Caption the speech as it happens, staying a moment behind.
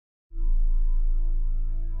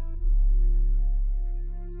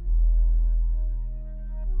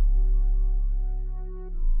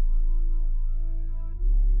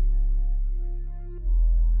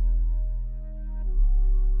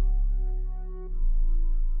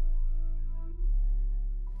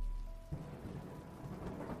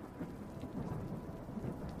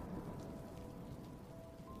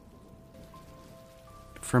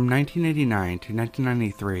From 1989 to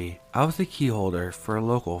 1993, I was the key holder for a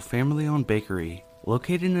local family-owned bakery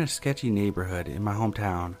located in a sketchy neighborhood in my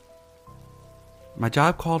hometown. My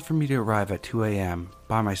job called for me to arrive at 2 a.m.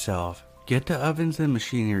 by myself, get the ovens and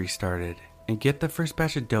machinery started, and get the first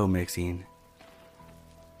batch of dough mixing.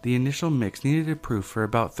 The initial mix needed to proof for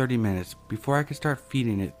about 30 minutes before I could start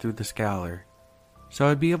feeding it through the scaler, so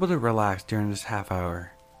I'd be able to relax during this half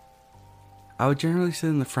hour. I would generally sit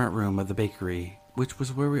in the front room of the bakery, which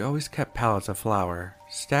was where we always kept pallets of flour,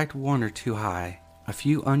 stacked one or two high, a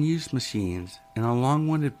few unused machines, and a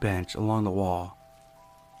long-winded bench along the wall.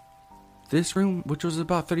 This room, which was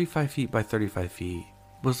about 35 feet by 35 feet,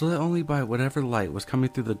 was lit only by whatever light was coming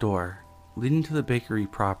through the door, leading to the bakery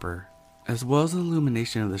proper, as well as the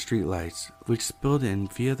illumination of the streetlights, which spilled in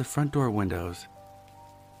via the front door windows.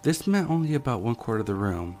 This meant only about 1/4 of the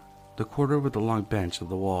room, the quarter where the long bench of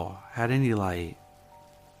the wall had any light.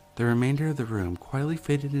 The remainder of the room quietly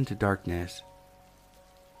faded into darkness.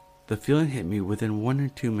 The feeling hit me within 1 or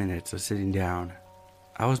 2 minutes of sitting down.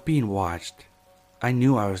 I was being watched. I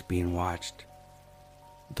knew I was being watched.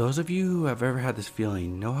 Those of you who have ever had this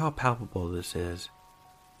feeling know how palpable this is.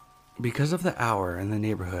 Because of the hour and the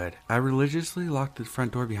neighborhood, I religiously locked the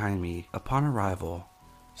front door behind me upon arrival,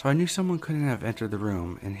 so I knew someone couldn't have entered the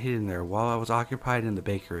room and hidden there while I was occupied in the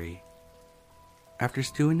bakery. After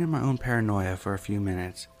stewing in my own paranoia for a few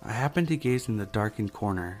minutes, I happened to gaze in the darkened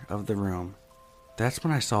corner of the room. That's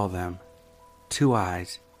when I saw them. 2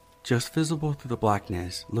 eyes, just visible through the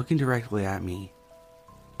blackness, looking directly at me.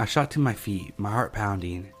 I shot to my feet, my heart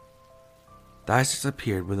pounding. The eyes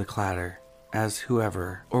disappeared with a clatter, as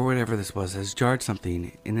whoever, or whatever this was, has jarred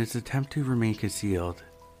something in its attempt to remain concealed.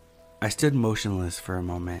 I stood motionless for a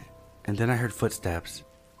moment, and then I heard footsteps,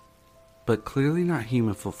 but clearly not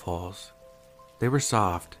human footfalls. They were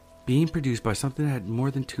soft, being produced by something that had more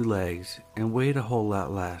than 2 legs and weighed a whole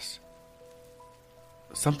lot less.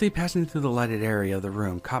 Something passing through the lighted area of the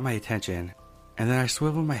room caught my attention, and then I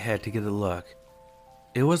swiveled my head to get a look.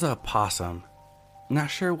 It was a possum. Not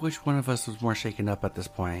sure which one of us was more shaken up at this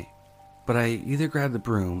point, but I either grabbed the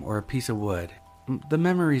broom or a piece of wood, the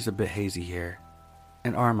memory's a bit hazy here,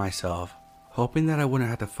 and armed myself, hoping that I wouldn't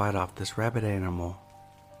have to fight off this rabid animal.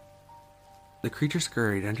 The creature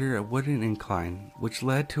scurried under a wooden incline which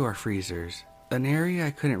led to our freezers, an area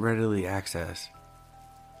I couldn't readily access.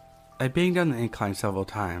 I banged on the incline several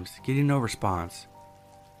times, getting no response.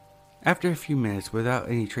 After a few minutes without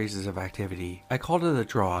any traces of activity, I called it a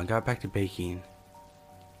draw and got back to baking.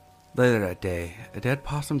 Later that day, a dead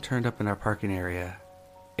possum turned up in our parking area.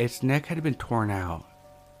 Its neck had been torn out.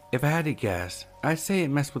 If I had to guess, I'd say it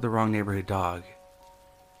messed with the wrong neighborhood dog.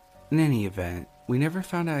 In any event, we never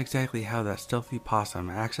found out exactly how that stealthy possum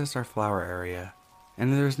accessed our flower area,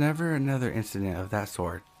 and there was never another incident of that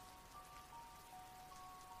sort.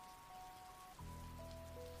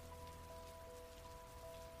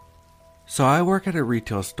 So I work at a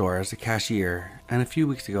retail store as a cashier, and a few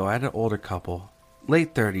weeks ago I had an older couple,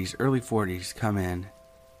 late 30s, early 40s, come in.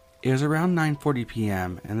 It was around 9:40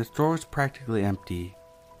 p.m. and the store was practically empty.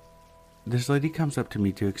 This lady comes up to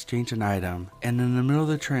me to exchange an item, and in the middle of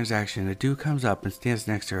the transaction a dude comes up and stands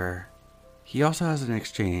next to her. He also has an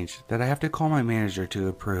exchange that I have to call my manager to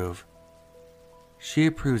approve. She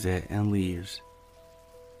approves it and leaves.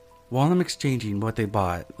 While I'm exchanging what they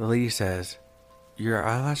bought, the lady says, "Your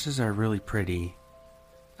eyelashes are really pretty."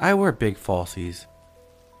 I wear big falsies.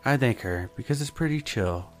 I thank her because it's pretty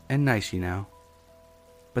chill and nice, you know.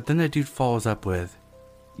 But then the dude follows up with,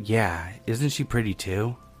 "Yeah, isn't she pretty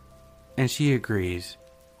too?" And she agrees.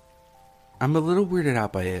 I'm a little weirded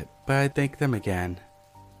out by it, but I thank them again.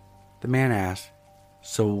 The man asks,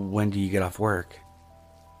 "So when do you get off work?"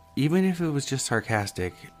 Even if it was just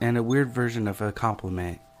sarcastic and a weird version of a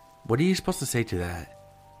compliment, what are you supposed to say to that?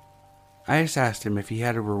 I just asked him if he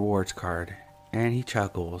had a rewards card, and he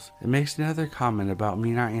chuckles and makes another comment about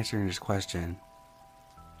me not answering his question.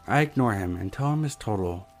 I ignore him and tell him his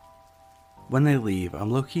total. When they leave,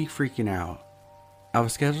 I'm low-key freaking out. I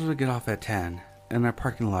was scheduled to get off at 10, and our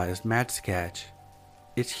parking lot is mad sketch.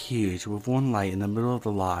 It's huge with one light in the middle of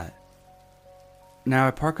the lot. Now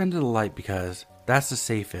I park under the light because that's the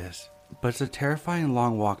safest, but it's a terrifying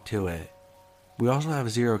long walk to it. We also have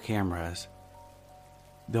 0 cameras.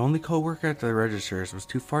 The only co-worker at the registers was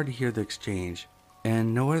too far to hear the exchange,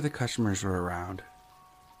 and no other customers were around.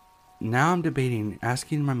 Now I'm debating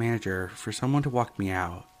asking my manager for someone to walk me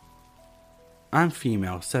out. I'm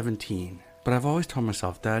female, 17, but I've always told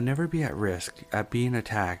myself that I'd never be at risk at being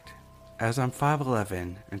attacked, as I'm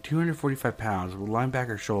 5'11" and 245 pounds with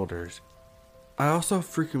linebacker shoulders. I also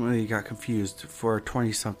frequently got confused for a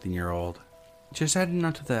 20-something-year-old. just adding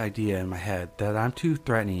onto the idea in my head that I'm too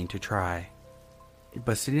threatening to try.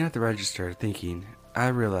 But sitting at the register thinking, I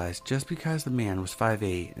realized just because the man was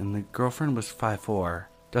 5'8" and the girlfriend was 5'4",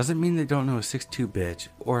 doesn't mean they don't know a 6'2" bitch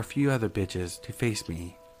or a few other bitches to face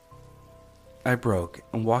me. I broke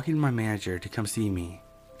and walking my manager to come see me,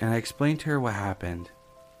 and I explained to her what happened.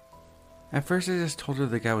 At first I just told her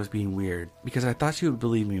the guy was being weird because I thought she would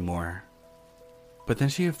believe me more. But then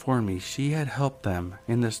she informed me she had helped them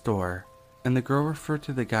in the store, and the girl referred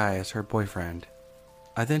to the guy as her boyfriend.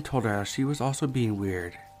 I then told her how she was also being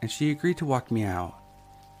weird, and she agreed to walk me out.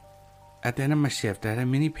 At the end of my shift, I had a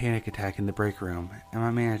mini panic attack in the break room, and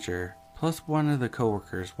my manager, plus one of the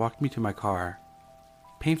coworkers, walked me to my car.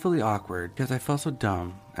 Painfully awkward because I felt so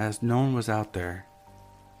dumb as no one was out there.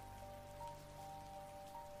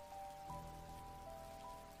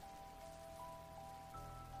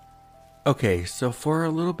 Okay, so for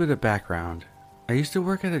a little bit of background, I used to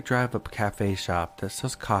work at a drive-up cafe shop that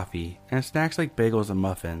sells coffee and snacks like bagels and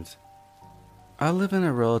muffins. I live in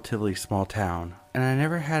a relatively small town, and I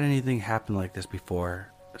never had anything happen like this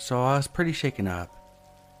before, so I was pretty shaken up.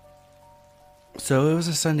 So it was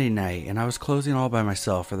a Sunday night, and I was closing all by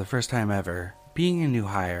myself for the first time ever, being a new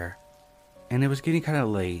hire, and it was getting kind of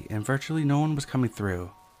late, and virtually no one was coming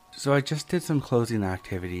through, so I just did some closing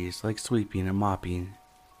activities like sweeping and mopping.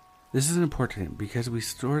 This is important because we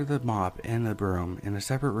stored the mop and the broom in a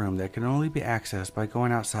separate room that can only be accessed by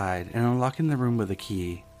going outside and unlocking the room with a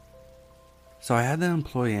key. So I had the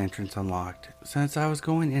employee entrance unlocked since I was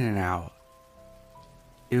going in and out.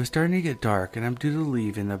 It was starting to get dark and I'm due to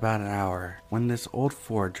leave in about an hour when this old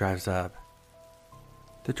Ford drives up.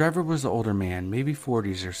 The driver was an older man, maybe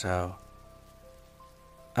 40s or so.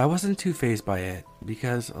 I wasn't too fazed by it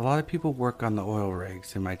because a lot of people work on the oil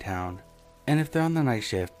rigs in my town, and if they're on the night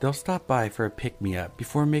shift, they'll stop by for a pick-me-up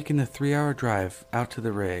before making the 3-hour drive out to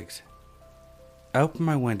the rigs. I opened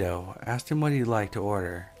my window, asked him what he'd like to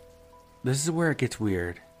order. This is where it gets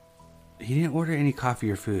weird. He didn't order any coffee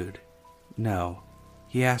or food. No.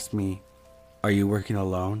 He asked me, "Are you working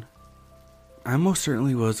alone?" I most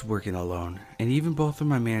certainly was working alone, and even both of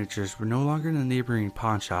my managers were no longer in the neighboring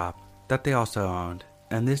pawn shop that they also owned,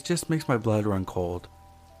 and this just makes my blood run cold.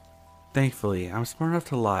 Thankfully, I'm smart enough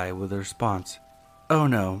to lie with a response, "Oh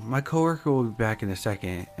no, my coworker will be back in a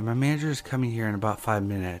second, and my manager is coming here in about 5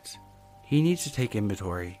 minutes. He needs to take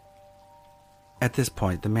inventory." At this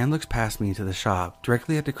point, the man looks past me into the shop,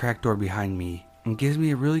 directly at the cracked door behind me, and gives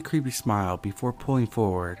me a really creepy smile before pulling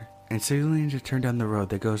forward and signaling to turn down the road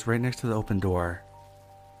that goes right next to the open door.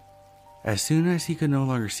 As soon as he could no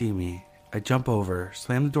longer see me, I jump over,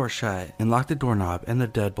 slam the door shut, and lock the doorknob and the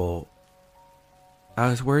deadbolt. I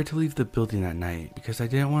was worried to leave the building at night because I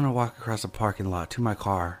didn't want to walk across the parking lot to my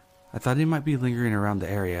car. I thought he might be lingering around the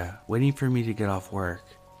area, waiting for me to get off work.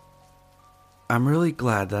 I'm really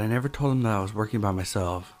glad that I never told him that I was working by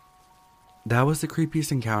myself. That was the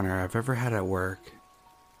creepiest encounter I've ever had at work.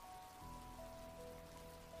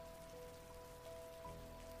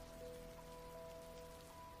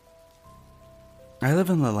 I live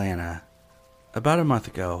in Atlanta. About a month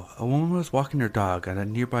ago, a woman was walking her dog at a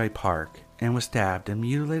nearby park and was stabbed and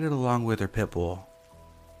mutilated along with her pit bull.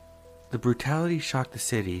 The brutality shocked the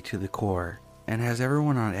city to the core and has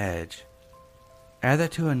everyone on edge. Add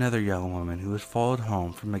that to another young woman who was followed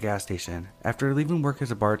home from the gas station after leaving work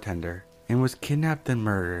as a bartender and was kidnapped and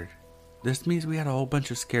murdered. This means we had a whole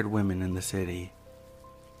bunch of scared women in the city.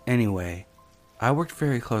 Anyway, I worked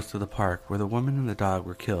very close to the park where the woman and the dog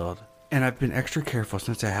were killed, and I've been extra careful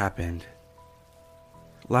since it happened.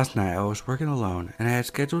 Last night I was working alone and I had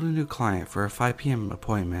scheduled a new client for a 5 p.m.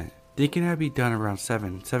 appointment, thinking I'd be done around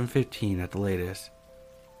 7:15 at the latest.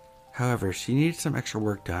 However, she needed some extra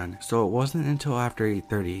work done, so it wasn't until after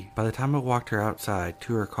 8:30 by the time I walked her outside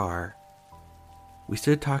to her car. We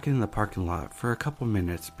stood talking in the parking lot for a couple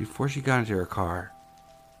minutes before she got into her car.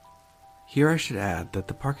 Here I should add that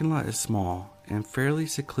the parking lot is small and fairly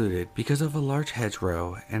secluded because of a large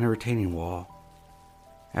hedgerow and a retaining wall.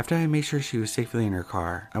 After I made sure she was safely in her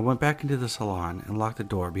car, I went back into the salon and locked the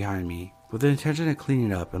door behind me with the intention of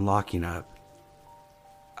cleaning up and locking up.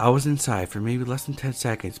 I was inside for maybe less than 10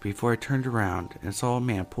 seconds before I turned around and saw a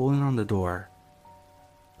man pulling on the door.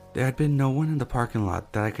 There had been no one in the parking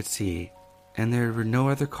lot that I could see, and there were no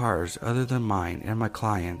other cars other than mine and my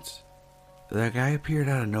client's. The guy appeared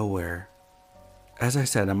out of nowhere. As I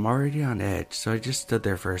said, I'm already on edge, so I just stood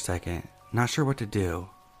there for a second, not sure what to do.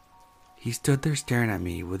 He stood there staring at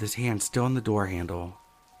me with his hand still on the door handle.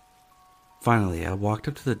 Finally, I walked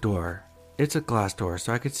up to the door. It's a glass door,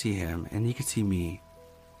 so I could see him and he could see me.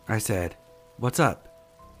 I said, "What's up?"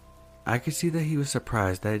 I could see that he was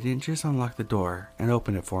surprised that I didn't just unlock the door and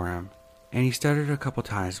open it for him. and he stuttered a couple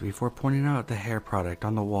times before pointing out the hair product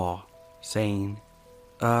on the wall, saying,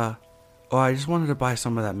 oh, I just wanted to buy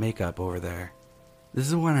some of that makeup over there. This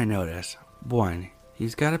is when I noticed. 1.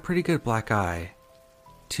 He's got a pretty good black eye.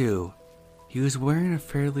 2. He was wearing a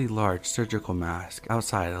fairly large surgical mask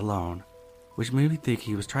outside alone, which made me think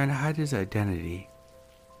he was trying to hide his identity.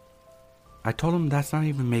 I told him that's not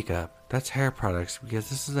even makeup, that's hair products because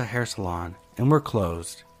this is a hair salon and we're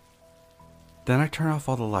closed. Then I turned off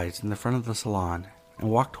all the lights in the front of the salon and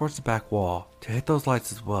walked towards the back wall to hit those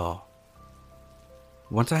lights as well.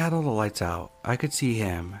 Once I had all the lights out, I could see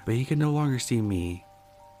him, but he could no longer see me.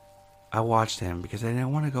 I watched him because I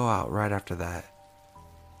didn't want to go out right after that.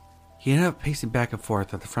 He ended up pacing back and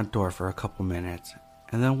forth at the front door for a couple minutes,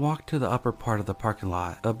 and then walked to the upper part of the parking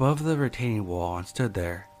lot above the retaining wall and stood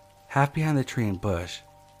there, half behind the tree and bush.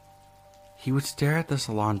 He would stare at the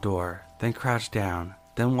salon door, then crouch down,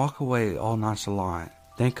 then walk away all nonchalant,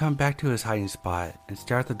 then come back to his hiding spot and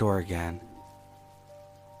stare at the door again.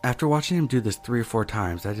 After watching him do this 3 or 4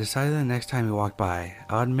 times, I decided the next time he walked by,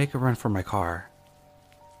 I would make a run for my car.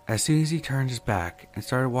 As soon as he turned his back and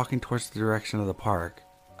started walking towards the direction of the park,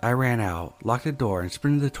 I ran out, locked the door, and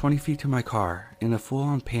sprinted the 20 feet to my car in a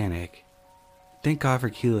full-on panic. Thank God for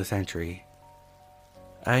keyless entry.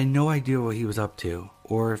 I had no idea what he was up to,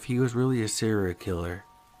 or if he was really a serial killer.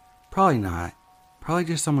 Probably not. Probably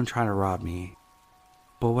just someone trying to rob me.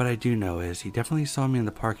 But what I do know is he definitely saw me in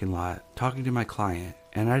the parking lot talking to my client,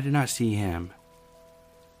 and I did not see him.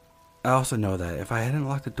 I also know that if I hadn't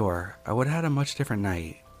locked the door, I would have had a much different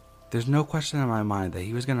night. There's no question in my mind that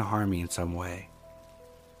he was going to harm me in some way.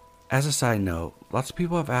 As a side note, lots of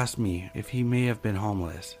people have asked me if he may have been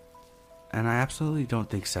homeless, and I absolutely don't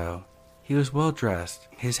think so. He was well dressed,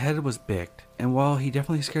 his head was bicked, and while he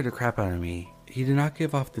definitely scared the crap out of me, he did not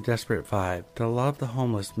give off the desperate vibe that a lot of the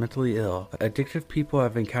homeless, mentally ill, addictive people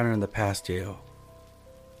I've encountered in the past do.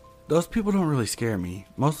 Those people don't really scare me,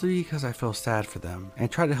 mostly because I feel sad for them and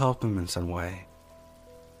try to help them in some way.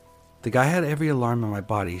 The guy had every alarm in my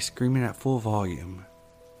body screaming at full volume.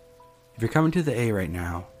 If you're coming to the A right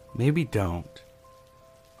now, maybe don't.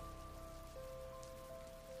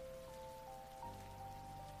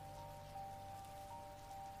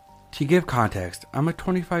 To give context, I'm a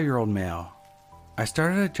 25-year-old male. I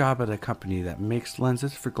started a job at a company that makes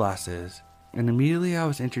lenses for glasses, and immediately I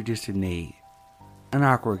was introduced to Nate, an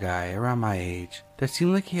awkward guy around my age that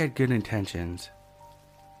seemed like he had good intentions.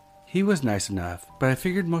 He was nice enough, but I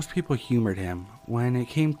figured most people humored him when it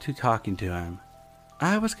came to talking to him.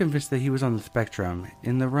 I was convinced that he was on the spectrum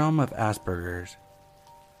in the realm of Asperger's.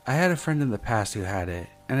 I had a friend in the past who had it,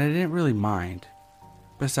 and I didn't really mind.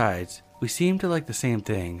 Besides, we seemed to like the same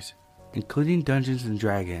things, including Dungeons and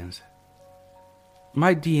Dragons.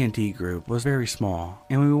 My D&D group was very small,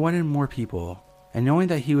 and we wanted more people, and knowing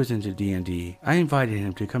that he was into D&D, I invited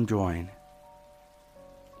him to come join.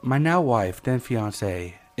 My now wife, then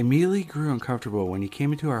fiancé, immediately grew uncomfortable when he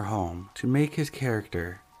came into our home to make his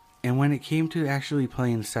character, and when it came to actually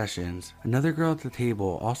playing sessions, another girl at the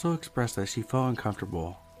table also expressed that she felt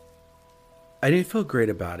uncomfortable. I didn't feel great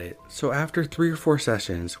about it, so after 3 or 4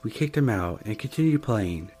 sessions, we kicked him out and continued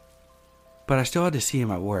playing. But I still had to see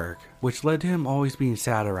him at work, which led to him always being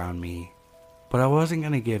sad around me. But I wasn't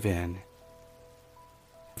going to give in.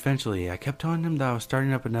 Eventually, I kept telling him that I was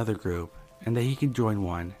starting up another group, and that he could join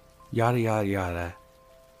one, yada yada yada.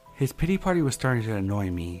 His pity party was starting to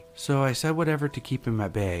annoy me, so I said whatever to keep him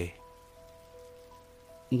at bay.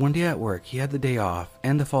 One day at work, he had the day off,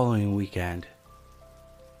 and the following weekend.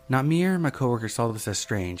 Not me or my coworkers saw this as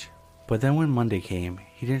strange, but then when Monday came,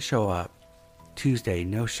 he didn't show up. Tuesday,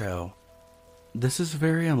 no show. This is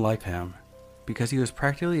very unlike him, because he was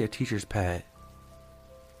practically a teacher's pet.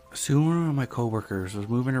 Soon one of my coworkers was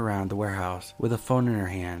moving around the warehouse with a phone in her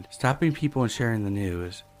hand, stopping people and sharing the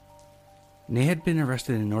news. Nate had been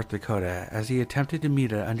arrested in North Dakota as he attempted to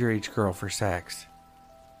meet an underage girl for sex.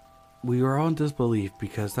 We were all in disbelief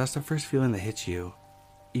because that's the first feeling that hits you.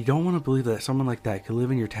 You don't want to believe that someone like that could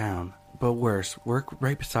live in your town, but worse, work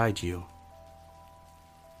right beside you.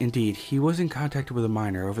 Indeed, he was in contact with a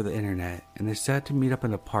minor over the internet and is set to meet up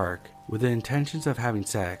in a park with the intentions of having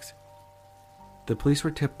sex. The police were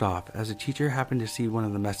tipped off as a teacher happened to see one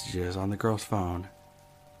of the messages on the girl's phone.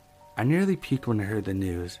 I nearly puked when I heard the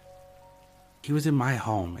news. He was in my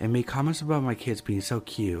home and made comments about my kids being so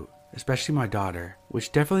cute, especially my daughter,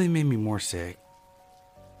 which definitely made me more sick.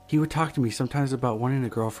 He would talk to me sometimes about wanting a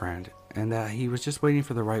girlfriend and that he was just waiting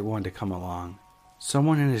for the right one to come along,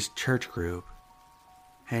 someone in his church group.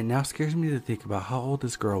 And it now scares me to think about how old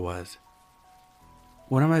this girl was.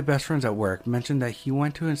 One of my best friends at work mentioned that he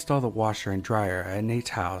went to install the washer and dryer at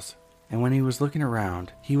Nate's house, and when he was looking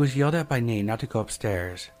around, he was yelled at by Nate not to go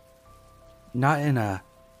upstairs. Not in a,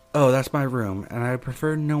 "Oh, that's my room, and I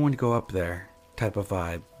prefer no one to go up there" type of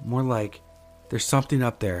vibe. More like, "There's something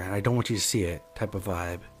up there, and I don't want you to see it" type of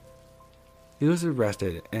vibe. He was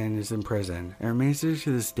arrested and is in prison, and remains there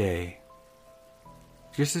to this day.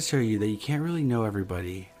 Just to show you that you can't really know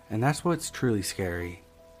everybody, and that's what's truly scary.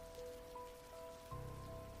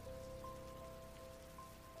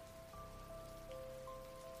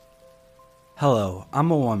 Hello,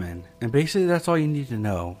 I'm a woman, and basically that's all you need to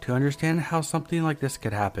know to understand how something like this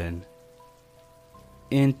could happen.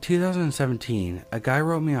 In 2017, a guy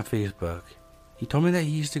wrote me on Facebook. He told me that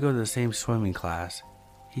he used to go to the same swimming class.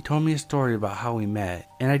 He told me a story about how we met,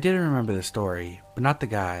 and I didn't remember the story, but not the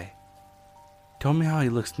guy. He told me how he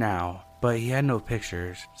looks now, but he had no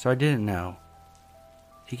pictures, so I didn't know.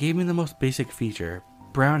 He gave me the most basic feature: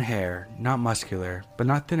 brown hair, not muscular, but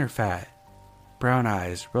not thin or fat. Brown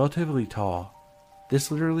eyes, relatively tall. This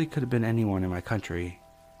literally could have been anyone in my country.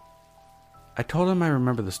 I told him I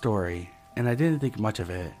remember the story, and I didn't think much of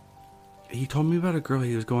it. He told me about a girl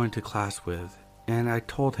he was going to class with, and I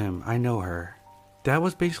told him I know her. That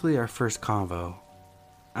was basically our first convo.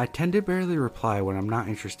 I tend to barely reply when I'm not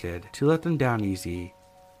interested, to let them down easy.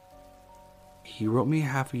 He wrote me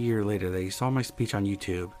half a year later that he saw my speech on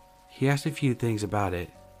YouTube. He asked a few things about it.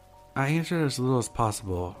 I answered as little as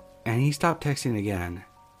possible, and he stopped texting again.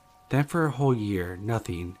 Then for a whole year,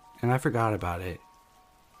 nothing, and I forgot about it.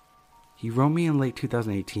 He wrote me in late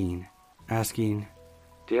 2018, asking,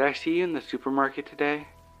 "Did I see you in the supermarket today?"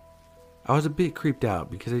 I was a bit creeped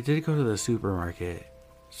out because I did go to the supermarket,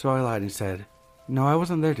 so I lied and said, "No, I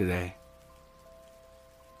wasn't there today."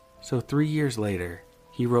 So 3 years later,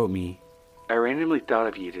 he wrote me, "I randomly thought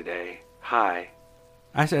of you today. Hi."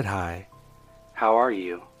 I said hi. "How are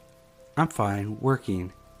you?" "I'm fine,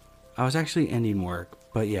 working. I was actually ending work,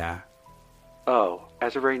 but yeah." "Oh,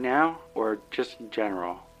 as of right now, or just in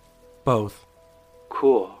general?" "Both."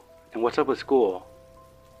 "Cool. And what's up with school?"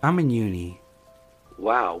 "I'm in uni."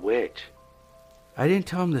 "Wow, which?" I didn't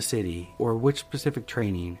tell him the city, or which specific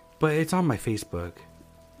training, but it's on my Facebook.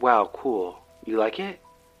 "Wow, cool. You like it?"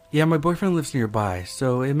 "Yeah, my boyfriend lives nearby,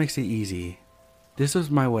 so it makes it easy." This was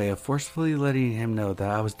my way of forcefully letting him know that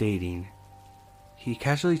I was dating. He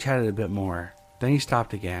casually chatted a bit more, then he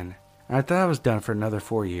stopped again, and I thought I was done for another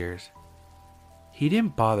 4 years. He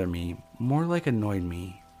didn't bother me, more like annoyed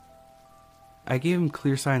me. I gave him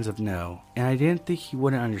clear signs of no, and I didn't think he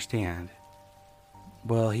wouldn't understand.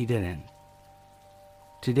 Well, he didn't.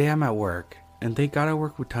 Today I'm at work, and thank God I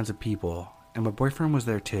work with tons of people, and my boyfriend was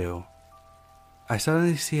there too. I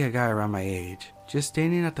suddenly see a guy around my age, just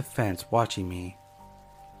standing at the fence watching me.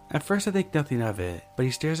 At first I think nothing of it, but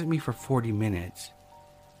he stares at me for 40 minutes.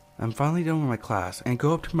 I'm finally done with my class and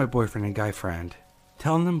go up to my boyfriend and guy friend,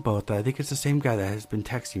 telling them both that I think it's the same guy that has been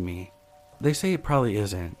texting me. They say it probably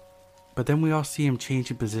isn't, but then we all see him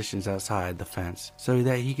changing positions outside the fence so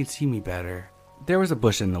that he can see me better. There was a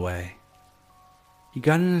bush in the way. He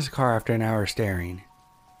got in his car after an hour staring.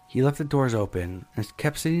 He left the doors open and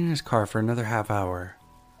kept sitting in his car for another half hour.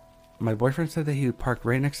 My boyfriend said that he would park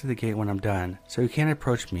right next to the gate when I'm done, so he can't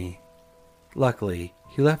approach me. Luckily,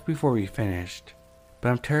 he left before we finished, but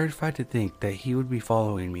I'm terrified to think that he would be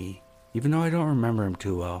following me, even though I don't remember him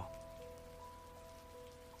too well.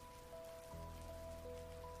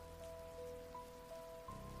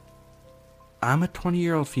 I'm a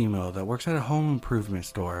 20-year-old female that works at a home improvement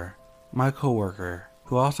store. My coworker,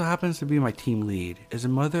 who also happens to be my team lead, is a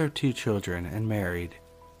mother of 2 children and married.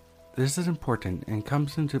 This is important and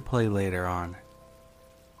comes into play later on.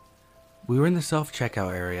 We were in the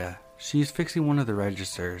self-checkout area. She is fixing one of the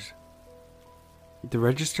registers. The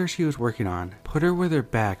register she was working on put her with her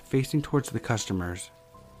back facing towards the customers.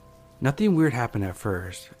 Nothing weird happened at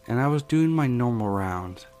first, and I was doing my normal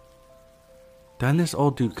rounds. Then this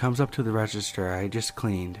old dude comes up to the register I had just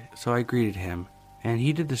cleaned, so I greeted him, and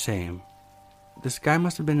he did the same. This guy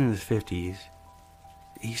must have been in his 50s.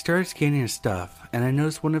 He started scanning his stuff, and I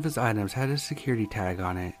noticed one of his items had a security tag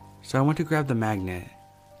on it, so I went to grab the magnet.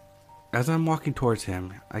 As I'm walking towards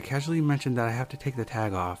him, I casually mentioned that I have to take the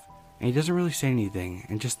tag off, and he doesn't really say anything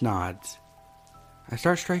and just nods. I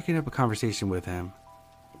start striking up a conversation with him.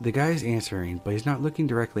 The guy is answering, but he's not looking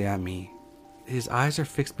directly at me. His eyes are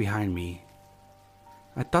fixed behind me.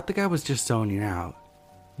 I thought the guy was just zoning out.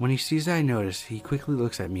 When he sees that I notice, he quickly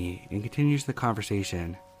looks at me and continues the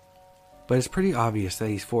conversation. But it's pretty obvious that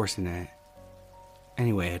he's forcing it.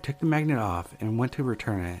 Anyway, I took the magnet off and went to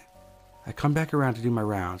return it. I come back around to do my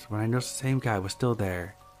rounds when I noticed the same guy was still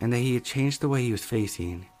there, and that he had changed the way he was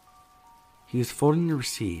facing. He was folding the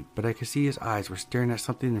receipt, but I could see his eyes were staring at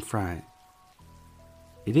something in front.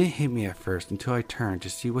 It didn't hit me at first until I turned to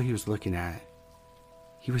see what he was looking at.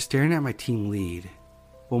 He was staring at my team lead,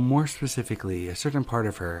 well, more specifically, a certain part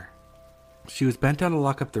of her. She was bent down to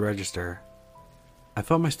lock up the register. I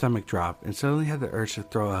felt my stomach drop and suddenly had the urge to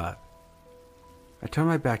throw up. I turned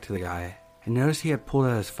my back to the guy and noticed he had pulled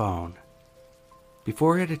out his phone.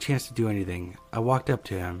 Before he had a chance to do anything, I walked up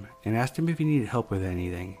to him and asked him if he needed help with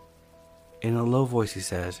anything. In a low voice he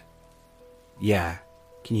says, "Yeah,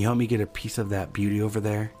 can you help me get a piece of that beauty over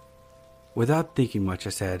there?" Without thinking much,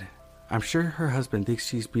 I said, "I'm sure her husband thinks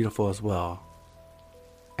she's beautiful as well."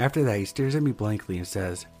 After that, he stares at me blankly and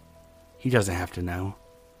says, "He doesn't have to know,"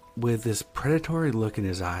 with this predatory look in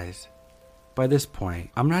his eyes. By this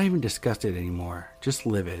point, I'm not even disgusted anymore, just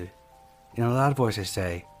livid. In a loud voice I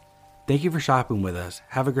say, "Thank you for shopping with us.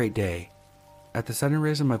 Have a great day." At the sudden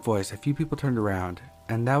raise of my voice, a few people turned around,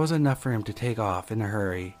 and that was enough for him to take off in a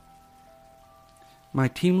hurry. My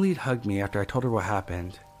team lead hugged me after I told her what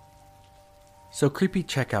happened. So creepy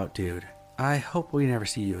checkout dude, I hope we never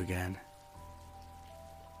see you again.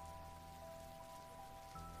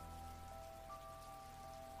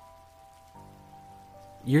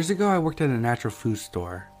 Years ago, I worked at a natural food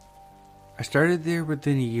store. I started there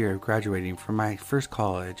within a year of graduating from my first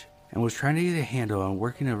college and was trying to get a handle on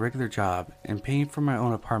working a regular job and paying for my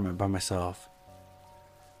own apartment by myself.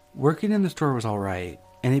 Working in the store was alright,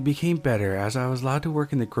 and it became better as I was allowed to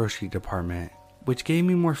work in the grocery department, which gave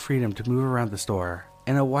me more freedom to move around the store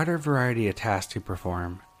and a wider variety of tasks to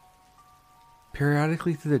perform.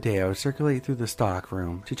 Periodically through the day, I would circulate through the stock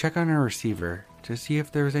room to check on our receiver to see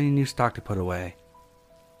if there was any new stock to put away.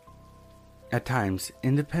 At times,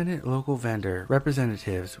 independent local vendor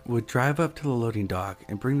representatives would drive up to the loading dock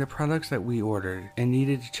and bring the products that we ordered and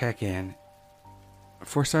needed to check in.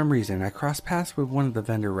 For some reason, I crossed paths with one of the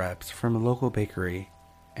vendor reps from a local bakery,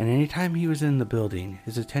 and anytime he was in the building,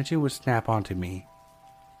 his attention would snap onto me.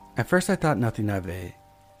 At first I thought nothing of it.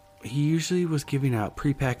 He usually was giving out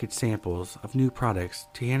prepackaged samples of new products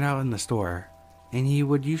to hand out in the store, and he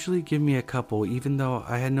would usually give me a couple even though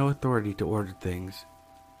I had no authority to order things.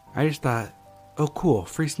 I just thought, oh cool,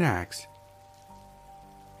 free snacks.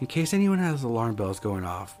 In case anyone has alarm bells going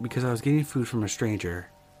off because I was getting food from a stranger,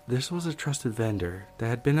 this was a trusted vendor that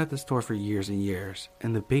had been at the store for years and years,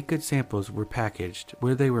 and the baked goods samples were packaged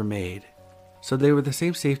where they were made, so they were the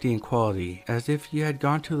same safety and quality as if you had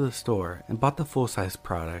gone to the store and bought the full-size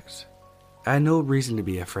products. I had no reason to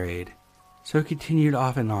be afraid, so it continued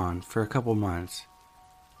off and on for a couple months.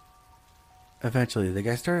 Eventually, the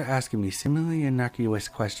guy started asking me seemingly innocuous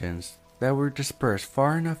questions that were dispersed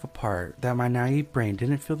far enough apart that my naive brain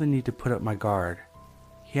didn't feel the need to put up my guard.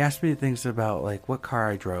 He asked me things about like what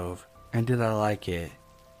car I drove and did I like it.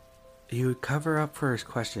 He would cover up for his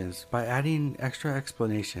questions by adding extra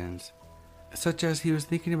explanations, such as he was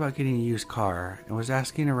thinking about getting a used car and was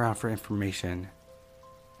asking around for information.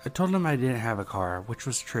 I told him I didn't have a car, which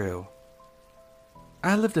was true.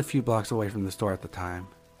 I lived a few blocks away from the store at the time.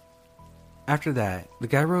 After that, the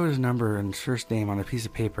guy wrote his number and his first name on a piece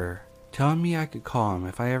of paper, telling me I could call him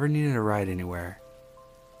if I ever needed a ride anywhere.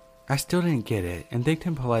 I still didn't get it and thanked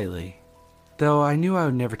him politely, though I knew I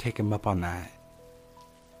would never take him up on that.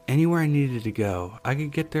 Anywhere I needed to go, I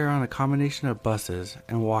could get there on a combination of buses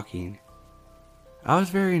and walking. I was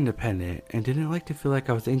very independent and didn't like to feel like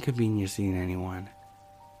I was inconveniencing anyone.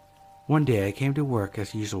 One day I came to work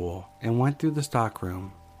as usual and went through the stock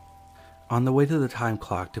room. On the way to the time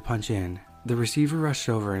clock to punch in, the receiver rushed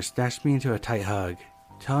over and snatched me into a tight hug,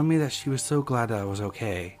 telling me that she was so glad that I was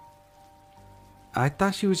okay. I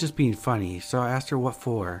thought she was just being funny, so I asked her what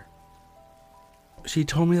for. She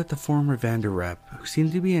told me that the former vendor rep, who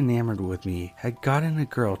seemed to be enamored with me, had gotten a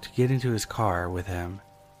girl to get into his car with him.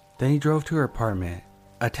 Then he drove to her apartment,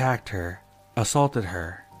 attacked her, assaulted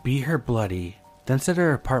her, beat her bloody, then set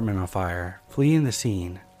her apartment on fire, fleeing the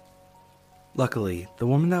scene. Luckily, the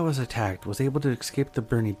woman that was attacked was able to escape the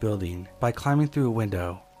burning building by climbing through a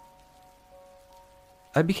window.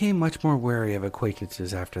 I became much more wary of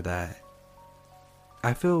acquaintances after that.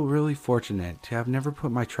 I feel really fortunate to have never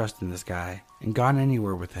put my trust in this guy and gone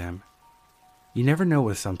anywhere with him. You never know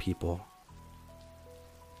with some people.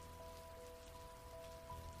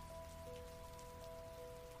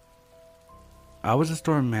 I was a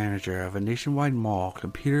store manager of a nationwide mall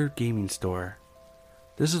computer gaming store.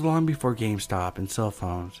 This is long before GameStop and cell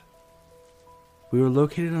phones. We were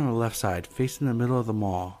located on the left side facing the middle of the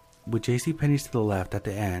mall, with JCPenney's to the left at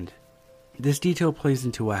the end. This detail plays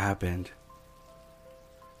into what happened.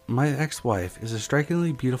 My ex-wife is a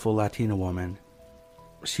strikingly beautiful Latina woman.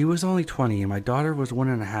 She was only 20 and my daughter was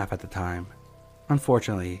 1.5 at the time.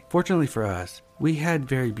 Fortunately for us, we had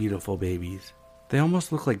very beautiful babies. They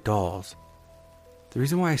almost looked like dolls. The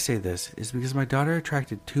reason why I say this is because my daughter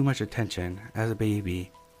attracted too much attention as a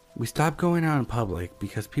baby. We stopped going out in public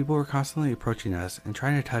because people were constantly approaching us and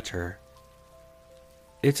trying to touch her.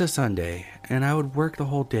 It's a Sunday, and I would work the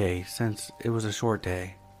whole day since it was a short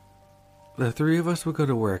day. The three of us would go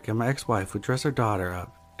to work and my ex-wife would dress our daughter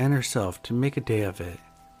up and herself to make a day of it.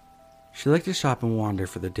 She liked to shop and wander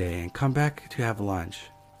for the day and come back to have lunch.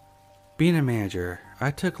 Being a manager,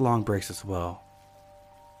 I took long breaks as well.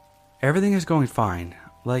 Everything is going fine,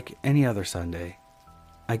 like any other Sunday.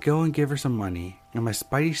 I go and give her some money, and my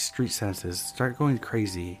spidey street senses start going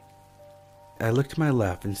crazy. I look to my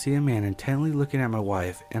left and see a man intently looking at my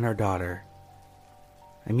wife and our daughter.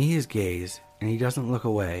 I meet his gaze, and he doesn't look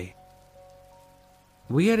away.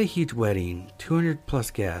 We had a huge wedding, 200 plus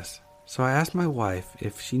guests, so I asked my wife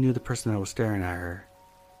if she knew the person that was staring at her.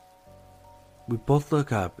 We both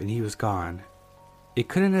look up and he was gone. It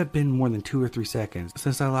couldn't have been more than 2 or 3 seconds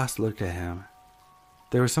since I last looked at him.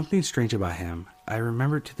 There was something strange about him, I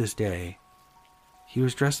remember to this day. He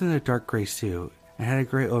was dressed in a dark gray suit and had a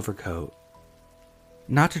gray overcoat.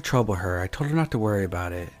 Not to trouble her, I told her not to worry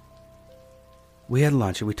about it. We had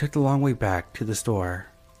lunch and we took the long way back to the store.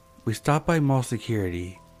 We stopped by mall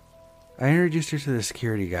security. I introduced her to the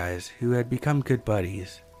security guys who had become good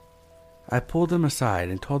buddies. I pulled them aside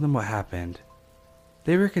and told them what happened.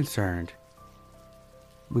 They were concerned.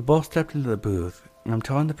 We both stepped into the booth, and I'm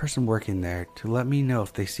telling the person working there to let me know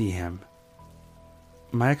if they see him.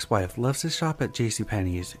 My ex-wife loves to shop at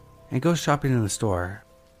JCPenney's and goes shopping in the store.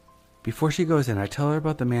 Before she goes in, I tell her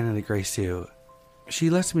about the man in the gray suit. She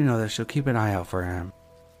lets me know that she'll keep an eye out for him.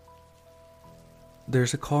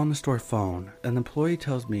 There's a call on the store phone. An employee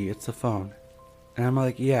tells me it's the phone, and I'm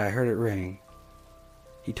like, yeah, I heard it ring.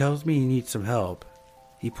 He tells me he needs some help.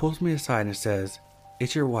 He pulls me aside and says,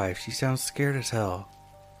 it's your wife, she sounds scared as hell.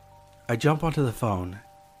 I jump onto the phone.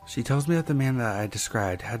 She tells me that the man that I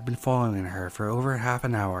described had been following her for over half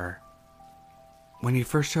an hour. When he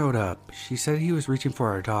first showed up, she said he was reaching for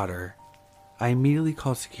our daughter. I immediately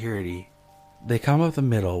called security. They come up the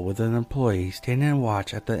middle with an employee standing on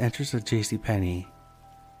watch at the entrance of JCPenney.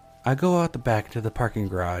 I go out the back to the parking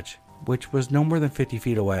garage, which was no more than 50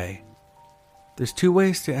 feet away. There's 2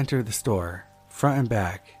 ways to enter the store, front and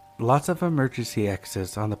back. Lots of emergency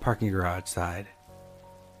exits on the parking garage side.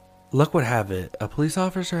 Luck would have it, a police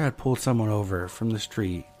officer had pulled someone over from the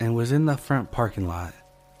street and was in the front parking lot.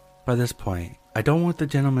 By this point, I don't want the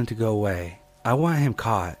gentleman to go away. I want him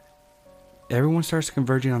caught. Everyone starts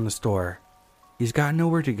converging on the store. He's got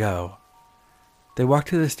nowhere to go. They walk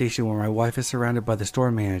to the station where my wife is surrounded by the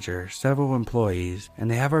store manager, several employees, and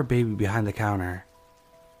they have our baby behind the counter.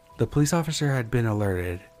 The police officer had been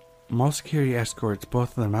alerted. Mall security escorts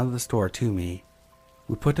both of them out of the store to me.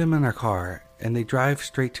 We put them in our car, and they drive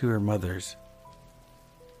straight to her mother's.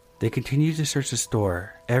 They continue to search the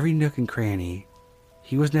store, every nook and cranny.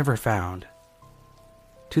 He was never found.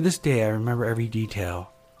 To this day I remember every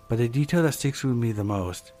detail, but the detail that sticks with me the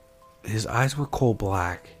most, his eyes were coal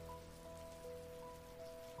black.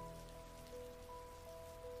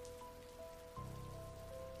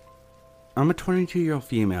 I'm a 22-year-old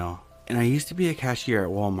female, and I used to be a cashier at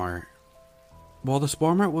Walmart. While this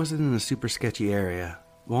Walmart wasn't in a super sketchy area,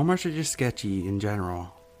 Walmarts are just sketchy in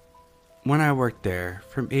general. When I worked there,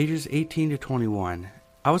 from ages 18 to 21,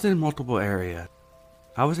 I was in multiple areas.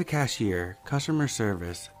 I was a cashier, customer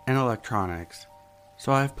service, and electronics,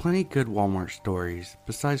 so I have plenty good Walmart stories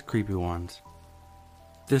besides creepy ones.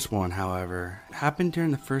 This one, however, happened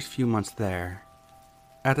during the first few months there.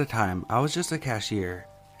 At the time, I was just a cashier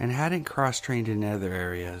and hadn't cross-trained in other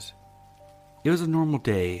areas. It was a normal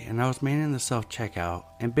day and I was manning the self-checkout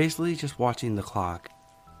and basically just watching the clock.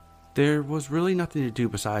 There was really nothing to do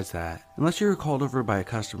besides that, unless you were called over by a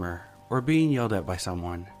customer or being yelled at by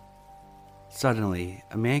someone. Suddenly,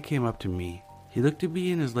 a man came up to me. He looked to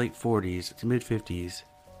be in his late 40s to mid 50s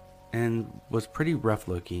and was pretty rough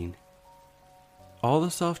looking. All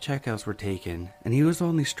the self-checkouts were taken, and he was the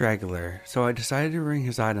only straggler, so I decided to ring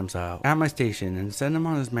his items out at my station and send him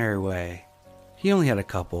on his merry way. He only had a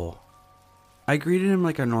couple. I greeted him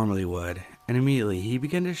like I normally would, and immediately he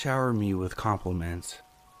began to shower me with compliments.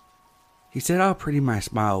 He said how pretty my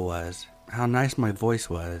smile was, how nice my voice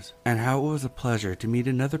was, and how it was a pleasure to meet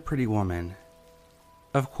another pretty woman.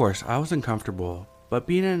 Of course, I was uncomfortable, but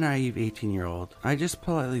being a naive 18-year-old, I just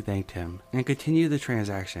politely thanked him and continued the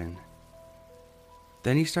transaction.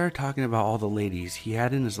 Then he started talking about all the ladies he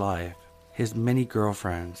had in his life, his many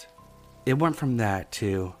girlfriends. It went from that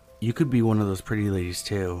to, you could be one of those pretty ladies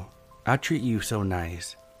too. I'll treat you so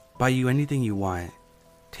nice, buy you anything you want,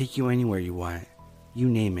 take you anywhere you want, you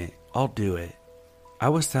name it, I'll do it. I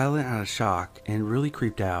was silent out of shock and really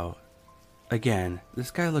creeped out. Again,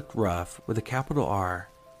 this guy looked rough with a capital R.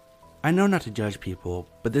 I know not to judge people,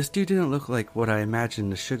 but this dude didn't look like what I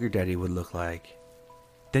imagined a sugar daddy would look like.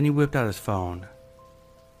 Then he whipped out his phone.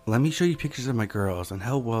 Let me show you pictures of my girls and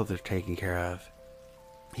how well they're taken care of.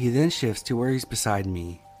 He then shifts to where he's beside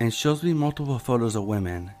me and shows me multiple photos of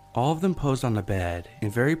women, all of them posed on the bed in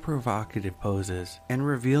very provocative poses and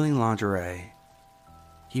revealing lingerie.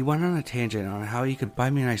 He went on a tangent on how he could buy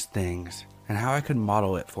me nice things and how I could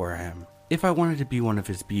model it for him if I wanted to be one of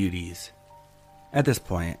his beauties. At this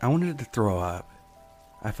point, I wanted to throw up.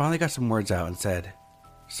 I finally got some words out and said,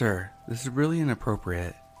 "Sir, this is really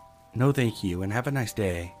inappropriate. No thank you and have a nice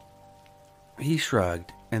day." He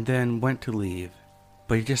shrugged and then went to leave,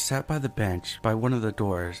 but he just sat by the bench by one of the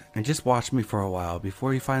doors and just watched me for a while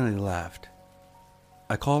before he finally left.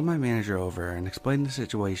 I called my manager over and explained the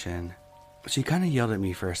situation. She kinda yelled at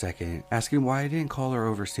me for a second, asking why I didn't call her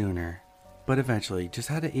over sooner, but eventually just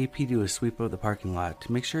had an AP do a sweep of the parking lot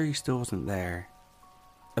to make sure he still wasn't there.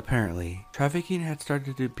 Apparently, trafficking had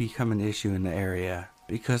started to become an issue in the area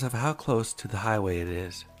because of how close to the highway it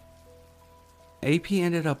is. AP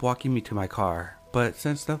ended up walking me to my car, but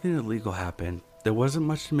since nothing illegal happened, there wasn't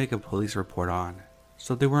much to make a police report on,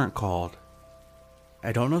 so they weren't called.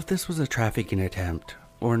 I don't know if this was a trafficking attempt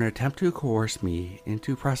or an attempt to coerce me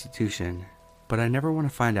into prostitution, but I never want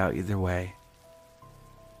to find out either way.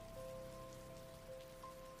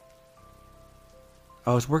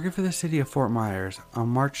 I was working for the city of Fort Myers on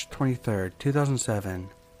March 23rd, 2007.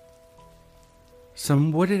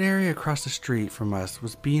 Some wooded area across the street from us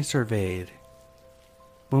was being surveyed.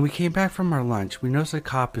 When we came back from our lunch, we noticed a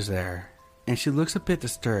cop is there, and she looks a bit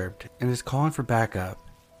disturbed and is calling for backup.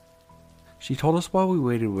 She told us while we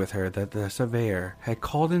waited with her that the surveyor had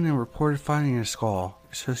called in and reported finding a skull,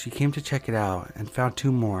 so she came to check it out and found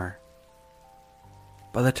 2 more.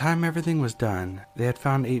 By the time everything was done, they had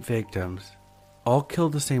found 8 victims, all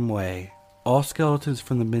killed the same way, all skeletons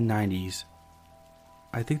from the mid-90s.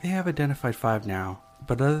 I think they have identified 5 now,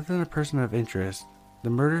 but other than a person of interest, the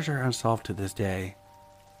murders are unsolved to this day.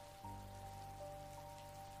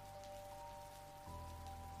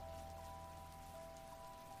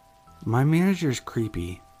 My manager is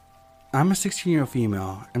creepy. I'm a 16-year-old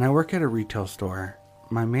female and I work at a retail store.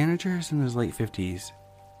 My manager is in his late 50s.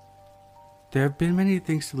 There have been many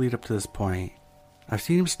things to lead up to this point. I've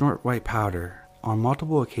seen him snort white powder on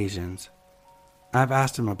multiple occasions. I've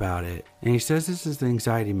asked him about it and he says this is the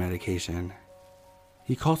anxiety medication.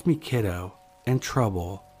 He calls me kiddo and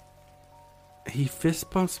trouble. He fist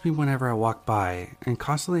bumps me whenever I walk by and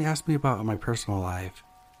constantly asks me about my personal life.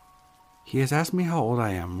 He has asked me how old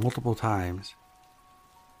I am multiple times.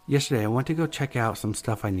 Yesterday I went to go check out some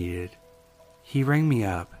stuff I needed. He rang me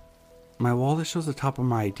up. My wallet shows the top of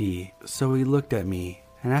my ID, so he looked at me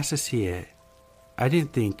and asked to see it. I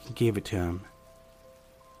didn't think and gave it to him.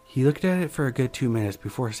 He looked at it for a good 2 minutes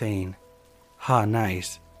before saying, "Ha,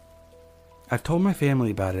 nice." I've told my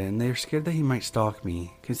family about it and they're scared that he might stalk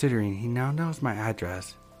me, considering he now knows my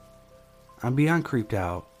address. I'm beyond creeped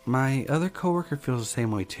out. My other coworker feels the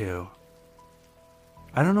same way too.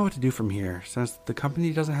 I don't know what to do from here, since the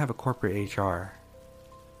company doesn't have a corporate HR.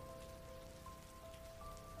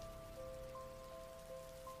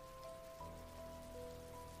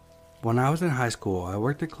 When I was in high school, I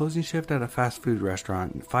worked a closing shift at a fast food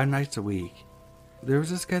restaurant 5 nights a week. There was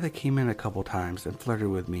this guy that came in a couple times and flirted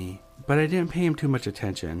with me, but I didn't pay him too much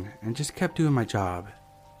attention and just kept doing my job.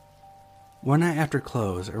 One night after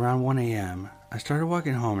close, around 1 a.m., I started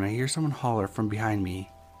walking home and I hear someone holler from behind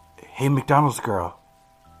me, "Hey, McDonald's girl."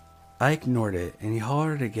 I ignored it and he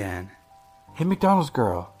hollered again, "Hey, McDonald's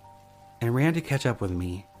girl," and ran to catch up with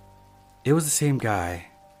me. It was the same guy.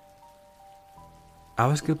 I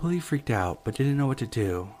was completely freaked out but didn't know what to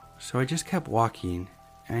do, so I just kept walking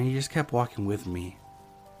and he just kept walking with me.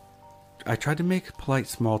 I tried to make polite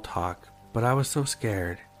small talk, but I was so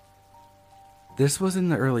scared. This was in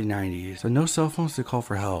the early 90s, so no cell phones to call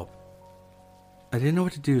for help. I didn't know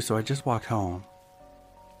what to do, so I just walked home.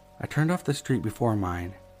 I turned off the street before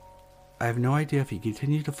mine. I have no idea if he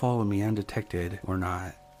continued to follow me undetected or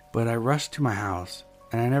not, but I rushed to my house,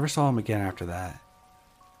 and I never saw him again after that.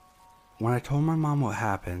 When I told my mom what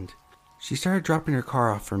happened, she started dropping her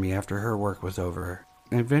car off for me after her work was over,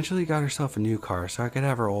 and eventually got herself a new car so I could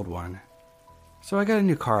have her old one. So I got a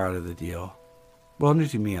new car out of the deal. Well, new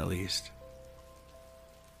to me at least.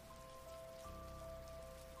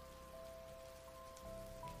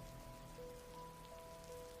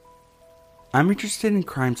 I'm interested in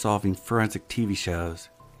crime-solving forensic TV shows.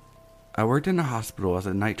 I worked in a hospital as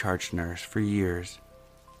a night charge nurse for years.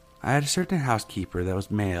 I had a certain housekeeper that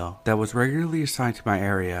was male that was regularly assigned to my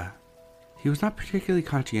area. He was not particularly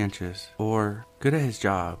conscientious or good at his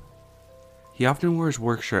job. He often wore his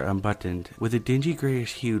work shirt unbuttoned with a dingy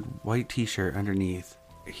grayish-hued white t-shirt underneath.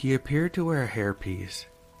 He appeared to wear a hairpiece.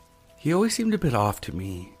 He always seemed a bit off to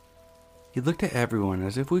me. He looked at everyone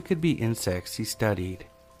as if we could be insects he studied.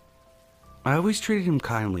 I always treated him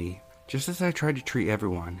kindly, just as I tried to treat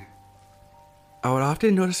everyone. I would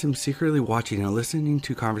often notice him secretly watching and listening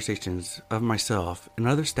to conversations of myself and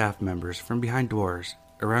other staff members from behind doors,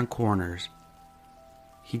 around corners.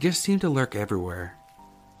 He just seemed to lurk everywhere.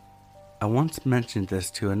 I once mentioned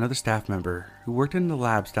this to another staff member who worked in the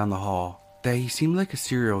labs down the hall, that he seemed like a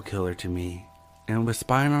serial killer to me and was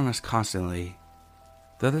spying on us constantly.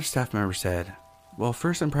 The other staff member said, "Well,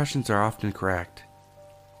 first impressions are often correct."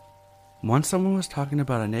 Once someone was talking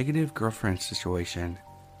about a negative girlfriend situation,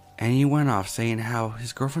 and he went off saying how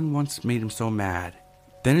his girlfriend once made him so mad.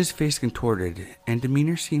 Then his face contorted and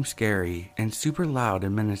demeanor seemed scary and super loud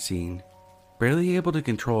and menacing, barely able to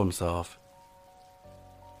control himself.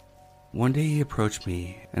 One day he approached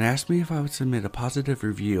me and asked me if I would submit a positive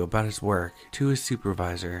review about his work to his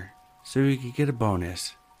supervisor so he could get a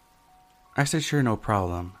bonus. I said sure, no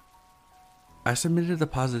problem. I submitted a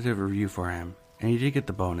positive review for him and he did get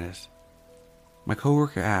the bonus. My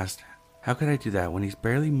coworker asked, how could I do that when he's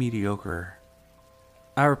barely mediocre?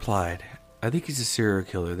 I replied, I think he's a serial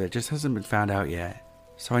killer that just hasn't been found out yet,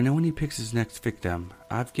 so I know when he picks his next victim,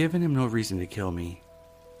 I've given him no reason to kill me.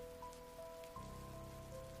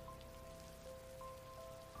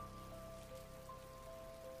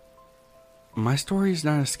 My story is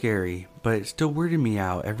not as scary, but it still weirded me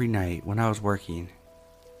out every night when I was working.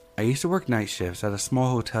 I used to work night shifts at a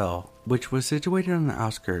small hotel, which was situated on the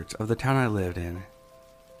outskirts of the town I lived in.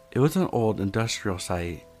 It was an old industrial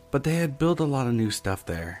site, but they had built a lot of new stuff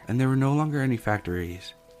there, and there were no longer any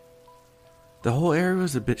factories. The whole area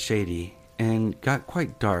was a bit shady, and got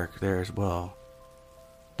quite dark there as well.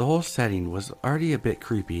 The whole setting was already a bit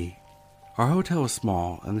creepy. Our hotel was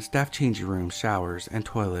small, and the staff changing rooms, showers, and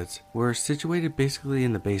toilets were situated basically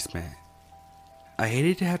in the basement. I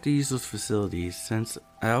hated to have to use those facilities since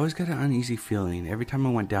I always got an uneasy feeling every time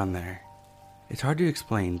I went down there. It's hard to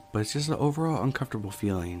explain, but it's just an overall uncomfortable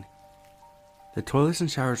feeling. The toilets and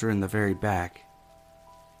showers were in the very back.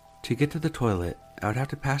 To get to the toilet, I would have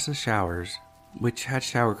to pass the showers, which had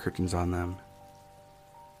shower curtains on them.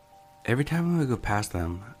 Every time I would go past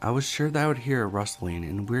them, I was sure that I would hear a rustling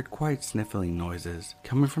and weird quiet sniffling noises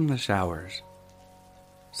coming from the showers.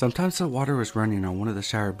 Sometimes the water was running on one of the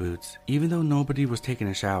shower boots, even though nobody was taking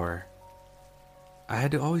a shower. I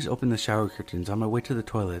had to always open the shower curtains on my way to the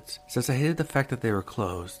toilets, since I hated the fact that they were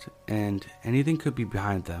closed, and anything could be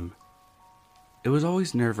behind them. It was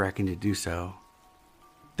always nerve-wracking to do so.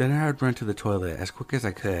 Then I would run to the toilet as quick as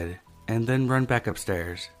I could, and then run back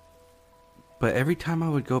upstairs. But every time I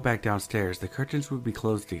would go back downstairs, the curtains would be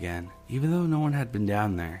closed again, even though no one had been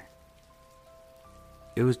down there.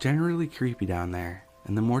 It was generally creepy down there,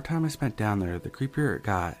 and the more time I spent down there, the creepier it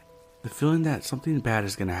got. The feeling that something bad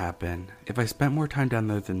is going to happen if I spent more time down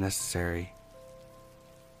there than necessary.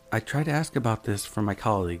 I tried to ask about this from my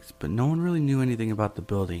colleagues, but no one really knew anything about the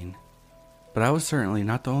building. But I was certainly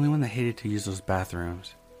not the only one that hated to use those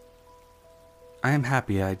bathrooms. I am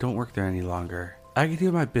happy I don't work there any longer. I can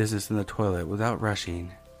do my business in the toilet without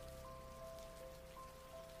rushing.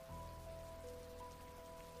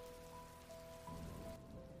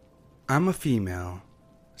 I'm a female.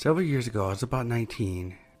 Several years ago I was about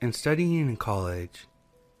 19 and studying in college.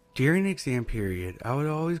 During exam period, I would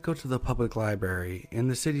always go to the public library in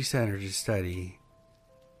the city center to study.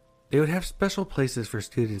 They would have special places for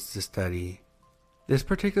students to study. This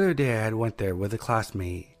particular day I had went there with a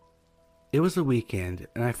classmate. It was a weekend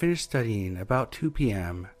and I finished studying about 2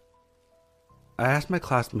 p.m. I asked my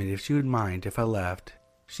classmate if she would mind if I left.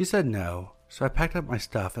 She said no, so I packed up my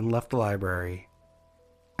stuff and left the library.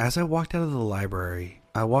 As I walked out of the library,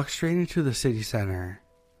 I walked straight into the city center.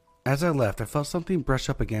 As I left, I felt something brush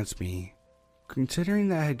up against me. Considering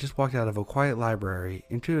that I had just walked out of a quiet library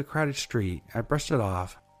into a crowded street, I brushed it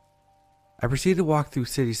off. I proceeded to walk through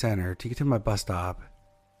city center to get to my bus stop.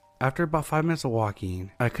 After about 5 minutes of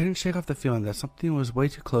walking, I couldn't shake off the feeling that something was way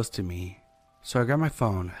too close to me. So I grabbed my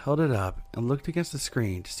phone, held it up, and looked against the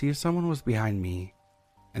screen to see if someone was behind me.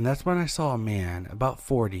 And that's when I saw a man, about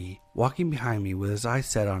 40, walking behind me with his eyes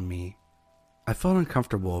set on me. I felt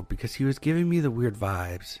uncomfortable because he was giving me the weird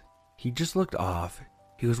vibes. He just looked off.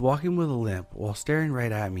 He was walking with a limp while staring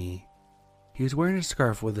right at me. He was wearing a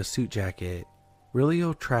scarf with a suit jacket, really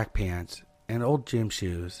old track pants, and old gym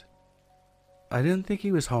shoes. I didn't think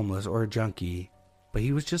he was homeless or a junkie, but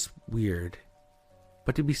he was just weird.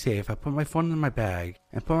 But to be safe, I put my phone in my bag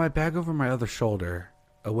and put my bag over my other shoulder,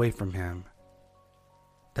 away from him.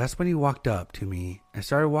 That's when he walked up to me and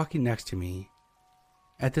started walking next to me.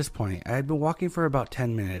 At this point, I had been walking for about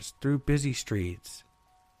 10 minutes through busy streets.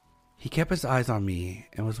 He kept his eyes on me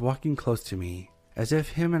and was walking close to me, as if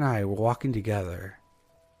him and I were walking together.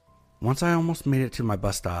 Once I almost made it to my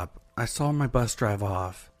bus stop, I saw my bus drive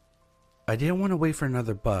off. I didn't want to wait for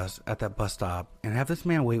another bus at that bus stop and have this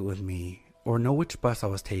man wait with me or know which bus I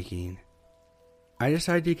was taking. I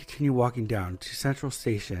decided to continue walking down to Central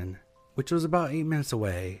Station, which was about 8 minutes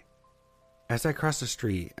away. As I crossed the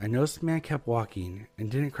street, I noticed the man kept walking and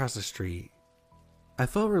didn't cross the street. I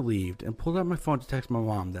felt relieved and pulled out my phone to text my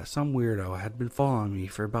mom that some weirdo had been following me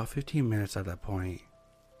for about 15 minutes at that point.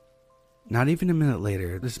 Not even a minute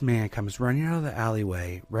later, this man comes running out of the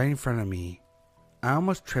alleyway right in front of me. I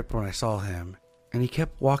almost tripped when I saw him, and he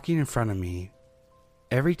kept walking in front of me.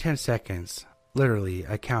 Every 10 seconds, literally,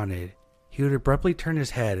 I counted, he would abruptly turn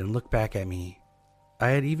his head and look back at me. I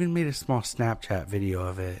had even made a small Snapchat video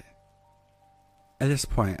of it. At this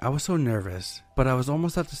point, I was so nervous, but I was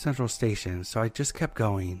almost at the Central Station, so I just kept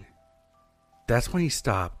going. That's when he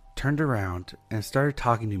stopped, turned around, and started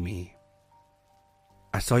talking to me.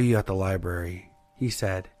 "I saw you at the library," he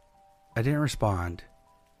said. I didn't respond.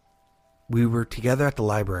 "We were together at the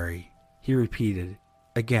library," he repeated.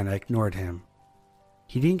 Again, I ignored him.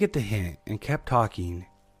 He didn't get the hint and kept talking.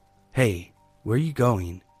 "Hey, where are you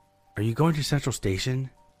going? Are you going to Central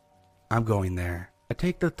Station?" "I'm going there. I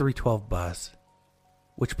take the 312 bus."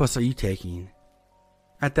 "Which bus are you taking?"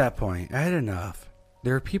 At that point, I had enough.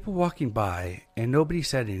 There were people walking by and nobody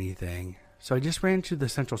said anything, so I just ran to the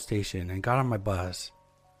Central Station and got on my bus.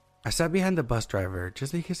 I sat behind the bus driver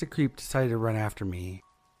just in case the creep decided to run after me.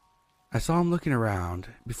 I saw him looking around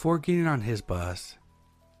before getting on his bus.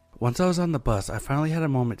 Once I was on the bus, I finally had a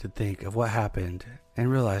moment to think of what happened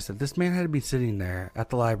and realized that this man had been sitting there at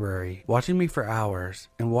the library watching me for hours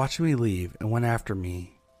and watching me leave and went after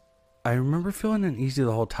me. I remember feeling uneasy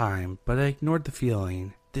the whole time, but I ignored the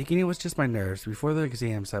feeling, thinking it was just my nerves before the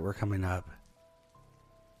exams that were coming up.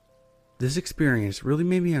 This experience really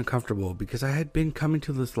made me uncomfortable because I had been coming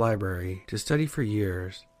to this library to study for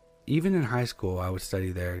years. Even in high school, I would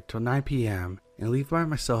study there till 9 p.m. and leave by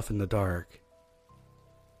myself in the dark.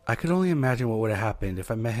 I could only imagine what would have happened if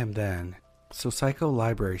I met him then. So psycho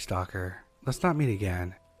library stalker, let's not meet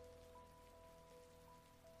again.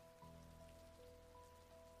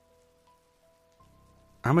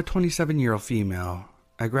 I'm a 27-year-old female.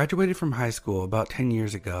 I graduated from high school about 10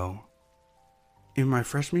 years ago. In my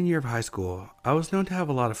freshman year of high school, I was known to have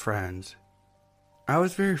a lot of friends. I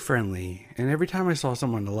was very friendly, and every time I saw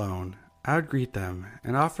someone alone, I would greet them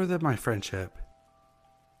and offer them my friendship.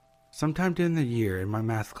 Sometime during the year in my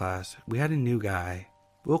math class, we had a new guy.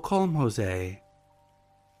 We'll call him Jose.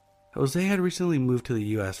 Jose had recently moved to the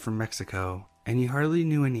US from Mexico, and he hardly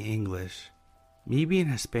knew any English. Me being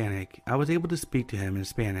Hispanic, I was able to speak to him in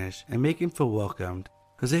Spanish and make him feel welcomed.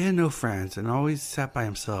 Jose had no friends and always sat by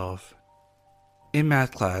himself. In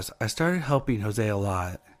math class, I started helping Jose a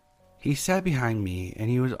lot. He sat behind me and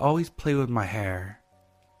he would always play with my hair.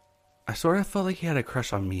 I sort of felt like he had a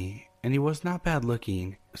crush on me, and he was not bad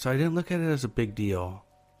looking, so I didn't look at it as a big deal.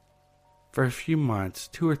 For a few months,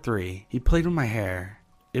 2 or 3, he played with my hair.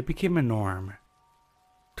 It became a norm.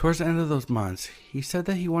 Towards the end of those months, he said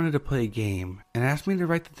that he wanted to play a game and asked me to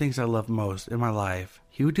write the things I loved most in my life.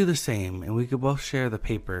 He would do the same and we could both share the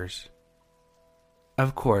papers.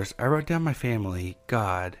 Of course, I wrote down my family,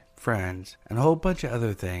 God, friends, and a whole bunch of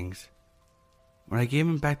other things. When I gave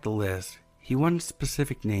him back the list, he wanted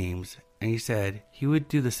specific names and he said he would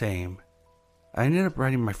do the same. I ended up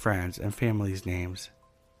writing my friends and family's names.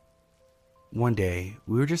 One day,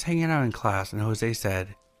 we were just hanging out in class and Jose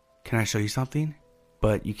said, "Can I show you something?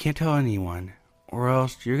 But you can't tell anyone, or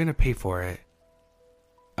else you're going to pay for it."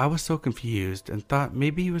 I was so confused and thought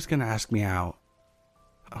maybe he was going to ask me out.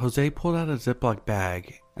 Jose pulled out a Ziploc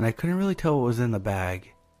bag, and I couldn't really tell what was in the bag.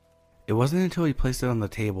 It wasn't until he placed it on the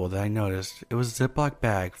table that I noticed it was a Ziploc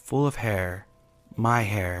bag full of hair. My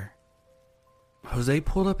hair. Jose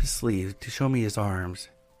pulled up his sleeves to show me his arms.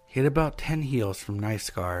 He had about 10 heals from knife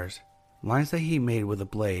scars, lines that he made with a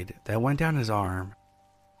blade that went down his arm.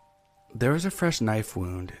 There was a fresh knife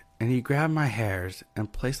wound, and he grabbed my hairs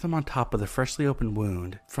and placed them on top of the freshly opened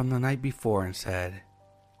wound from the night before and said,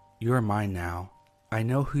 "You are mine now. I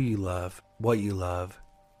know who you love, what you love.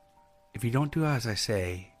 If you don't do as I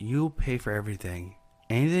say, you will pay for everything.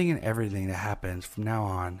 Anything and everything that happens from now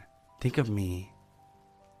on. Think of me."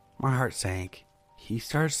 My heart sank. He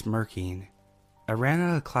started smirking. I ran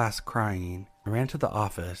out of class crying. I ran to the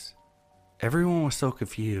office. Everyone was so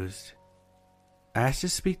confused. I asked to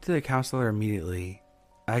speak to the counselor immediately.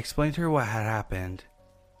 I explained to her what had happened.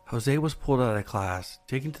 Jose was pulled out of class,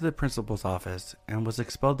 taken to the principal's office, and was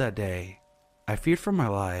expelled that day. I feared for my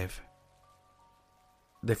life.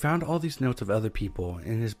 They found all these notes of other people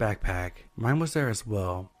in his backpack. Mine was there as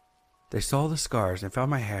well. They saw the scars and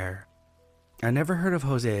found my hair. I never heard of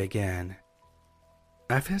Jose again.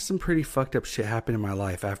 I've had some pretty fucked up shit happen in my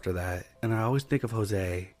life after that, and I always think of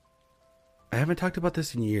Jose. I haven't talked about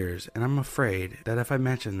this in years, and I'm afraid that if I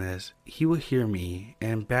mention this, he will hear me,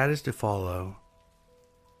 and bad is to follow.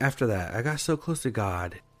 After that, I got so close to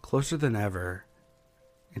God, closer than ever.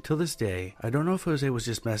 Until this day, I don't know if Jose was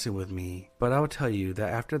just messing with me, but I will tell you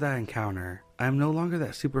that after that encounter, I am no longer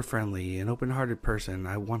that super friendly and open-hearted person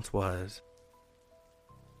I once was.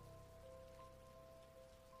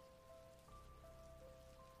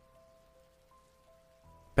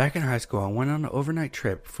 Back in high school, I went on an overnight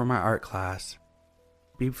trip for my art class.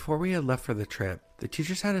 Before we had left for the trip, the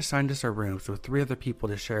teachers had assigned us our rooms with 3 other people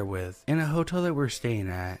to share with in a hotel that we were staying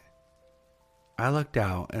at. I lucked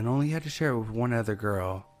out and only had to share it with one other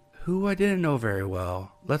girl, who I didn't know very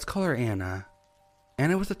well. Let's call her Anna.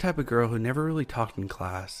 Anna was the type of girl who never really talked in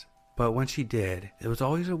class, but when she did, it was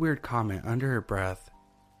always a weird comment under her breath.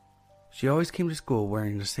 She always came to school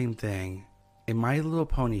wearing the same thing, a My Little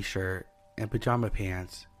Pony shirt and pajama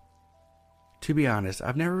pants. To be honest,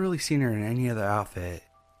 I've never really seen her in any other outfit.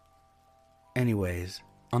 Anyways,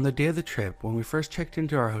 on the day of the trip, when we first checked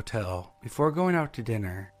into our hotel, before going out to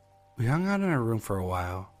dinner, we hung out in our room for a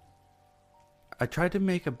while. I tried to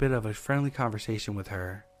make a bit of a friendly conversation with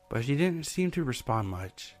her, but she didn't seem to respond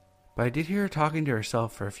much. But I did hear her talking to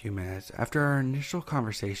herself for a few minutes after our initial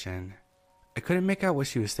conversation. I couldn't make out what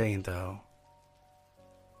she was saying though.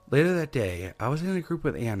 Later that day, I was in a group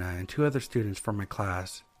with Anna and 2 other students from my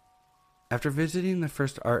class. After visiting the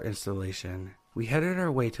first art installation, we headed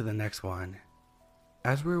our way to the next one.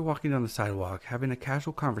 As we were walking down the sidewalk having a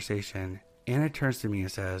casual conversation, Anna turns to me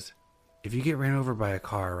and says, "If you get ran over by a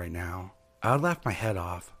car right now, I would laugh my head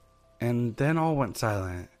off," and then all went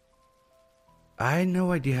silent. I had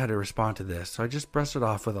no idea how to respond to this, so I just brushed it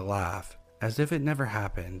off with a laugh, as if it never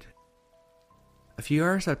happened. A few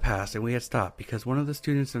hours had passed and we had stopped because one of the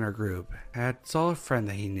students in our group saw a friend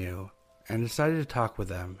that he knew and decided to talk with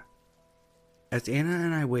them. As Anna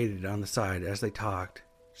and I waited on the side as they talked,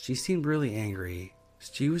 she seemed really angry.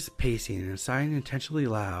 She was pacing and sighing intentionally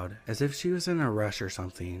loud, as if she was in a rush or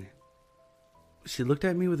something. She looked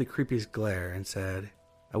at me with the creepiest glare and said,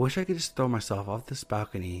 "I wish I could just throw myself off this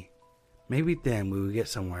balcony. Maybe then we would get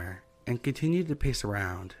somewhere," and continued to pace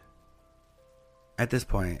around. At this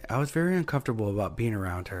point, I was very uncomfortable about being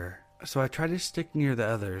around her, so I tried to stick near the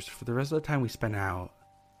others for the rest of the time we spent out.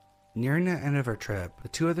 Nearing the end of our trip, the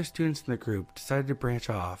 2 other students in the group decided to branch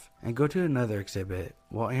off and go to another exhibit,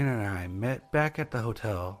 while Anna and I met back at the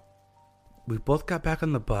hotel. We both got back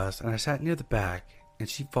on the bus and I sat near the back, and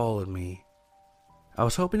she followed me. I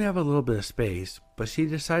was hoping to have a little bit of space, but she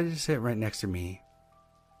decided to sit right next to me.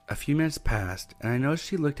 A few minutes passed, and I noticed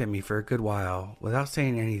she looked at me for a good while without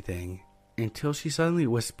saying anything, until she suddenly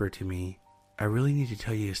whispered to me, "I really need to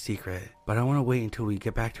tell you a secret, but I want to wait until we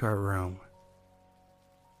get back to our room."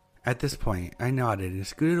 At this point, I nodded and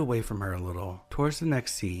scooted away from her a little, towards the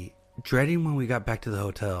next seat, dreading when we got back to the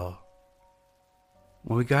hotel.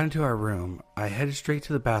 When we got into our room, I headed straight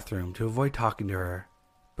to the bathroom to avoid talking to her,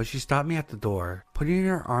 but she stopped me at the door, putting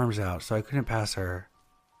her arms out so I couldn't pass her.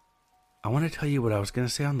 "I want to tell you what I was going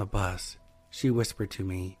to say on the bus," she whispered to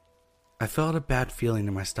me. I felt a bad feeling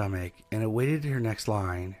in my stomach and awaited her next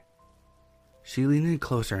line. She leaned in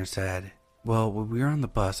closer and said, "Well, when we were on the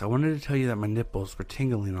bus, I wanted to tell you that my nipples were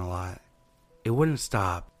tingling a lot. It wouldn't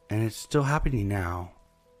stop, and it's still happening now."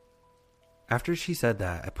 After she said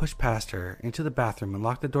that, I pushed past her into the bathroom and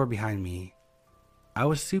locked the door behind me. I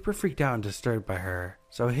was super freaked out and disturbed by her,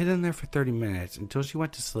 so I hid in there for 30 minutes until she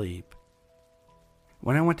went to sleep.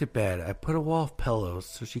 When I went to bed, I put a wall of pillows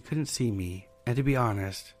so she couldn't see me, and to be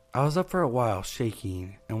honest, I was up for a while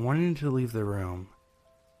shaking and wanting to leave the room.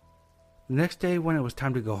 The next day when it was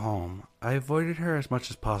time to go home, I avoided her as much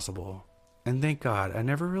as possible, and thank God I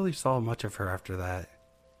never really saw much of her after that.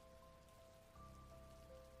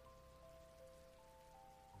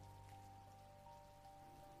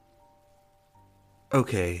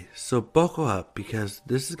 Okay, so buckle up because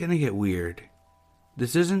this is gonna get weird.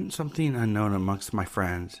 This isn't something unknown amongst my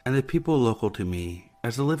friends and the people local to me,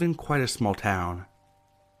 as I live in quite a small town.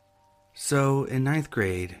 So, in 9th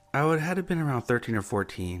grade, I would have been around 13 or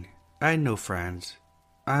 14. I had no friends.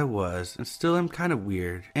 I was, and still am kind of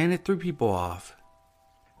weird, and it threw people off.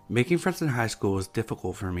 Making friends in high school was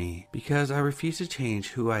difficult for me because I refused to change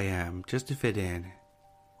who I am just to fit in.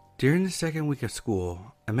 During the second week of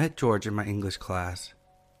school, I met George in my English class.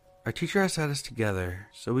 Our teacher had sat us together,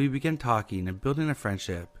 so we began talking and building a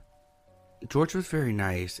friendship. George was very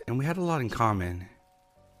nice, and we had a lot in common.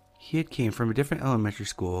 He had came from a different elementary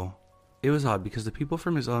school. It was odd because the people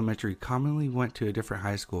from his elementary commonly went to a different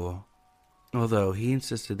high school, although he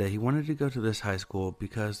insisted that he wanted to go to this high school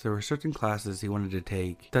because there were certain classes he wanted to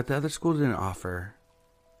take that the other school didn't offer.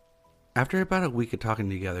 After about a week of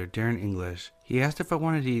talking together during English, he asked if I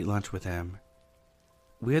wanted to eat lunch with him.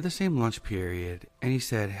 We had the same lunch period, and he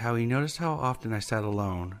said how he noticed how often I sat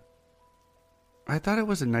alone. I thought it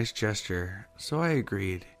was a nice gesture, so I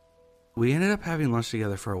agreed. We ended up having lunch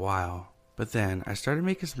together for a while, but then I started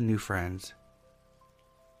making some new friends.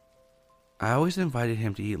 I always invited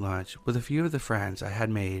him to eat lunch with a few of the friends I had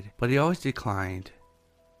made, but he always declined.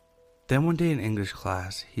 Then one day in English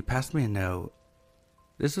class, he passed me a note.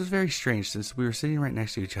 This was very strange since we were sitting right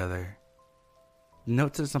next to each other. The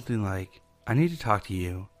note said something like, "I need to talk to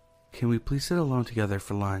you. Can we please sit alone together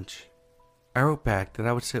for lunch?" I wrote back that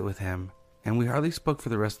I would sit with him, and we hardly spoke for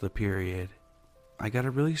the rest of the period. I got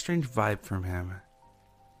a really strange vibe from him.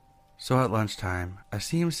 So at lunchtime, I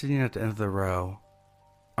see him sitting at the end of the row.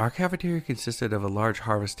 Our cafeteria consisted of a large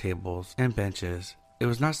harvest tables and benches. It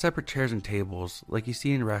was not separate chairs and tables like you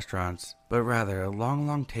see in restaurants, but rather a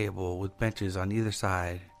long table with benches on either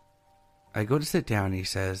side. I go to sit down and he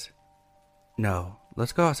says, "No,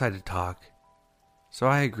 let's go outside to talk." So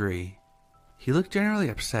I agree. He looked generally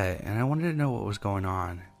upset and I wanted to know what was going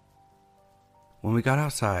on. When we got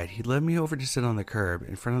outside, he led me over to sit on the curb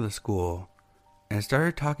in front of the school and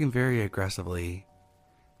started talking very aggressively.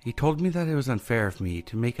 He told me that it was unfair of me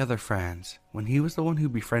to make other friends when he was the one who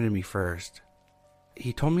befriended me first.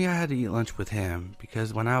 He told me I had to eat lunch with him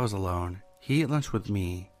because when I was alone, he ate lunch with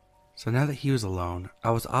me. So now that he was alone, I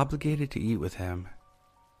was obligated to eat with him.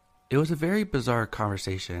 It was a very bizarre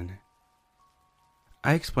conversation.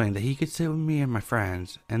 I explained that he could sit with me and my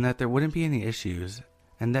friends and that there wouldn't be any issues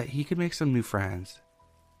and that he could make some new friends.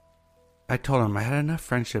 I told him I had enough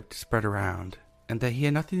friendship to spread around and that he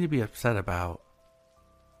had nothing to be upset about.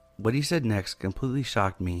 What he said next completely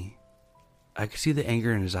shocked me. I could see the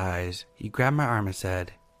anger in his eyes. He grabbed my arm and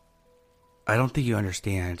said, "I don't think you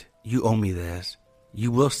understand. You owe me this.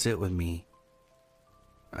 You will sit with me."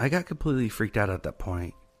 I got completely freaked out at that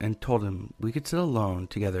point and told him we could sit alone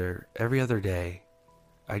together every other day.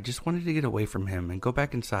 I just wanted to get away from him and go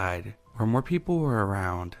back inside where more people were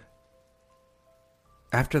around.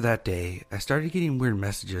 After that day, I started getting weird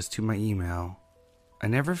messages to my email. I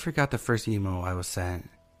never forgot the first email I was sent.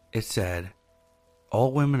 It said,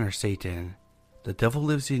 "All women are Satan. The devil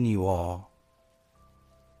lives in you all."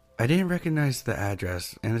 I didn't recognize the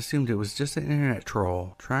address and assumed it was just an internet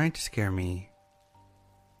troll trying to scare me.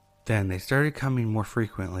 Then they started coming more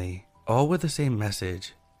frequently, all with the same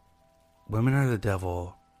message. Women are the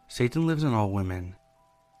devil. Satan lives in all women.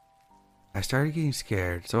 I started getting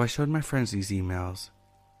scared, so I showed my friends these emails.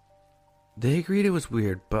 They agreed it was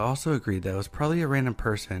weird, but also agreed that it was probably a random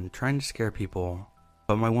person trying to scare people.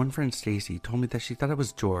 But my one friend Stacy told me that she thought it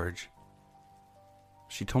was George.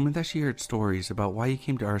 She told me that she heard stories about why he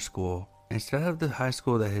came to our school instead of the high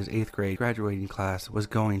school that his 8th grade graduating class was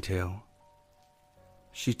going to.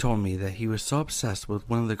 She told me that he was so obsessed with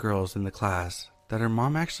one of the girls in the class that her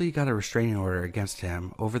mom actually got a restraining order against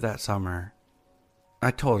him over that summer.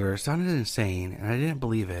 I told her it sounded insane and I didn't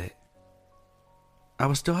believe it. I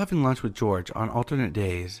was still having lunch with George on alternate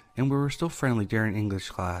days and we were still friendly during English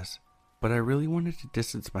class, but I really wanted to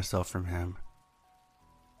distance myself from him.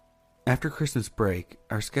 After Christmas break,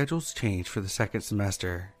 our schedules changed for the second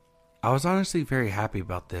semester. I was honestly very happy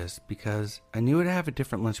about this because I knew I'd have a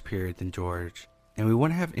different lunch period than George, and we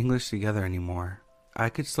wouldn't have English together anymore. I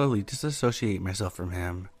could slowly disassociate myself from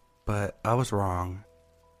him, but I was wrong.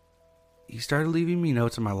 He started leaving me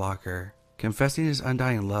notes in my locker, confessing his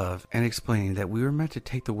undying love and explaining that we were meant to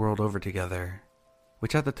take the world over together,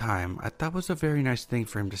 which at the time I thought was a very nice thing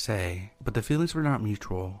for him to say, but the feelings were not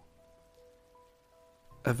mutual.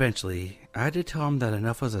 Eventually, I had to tell him that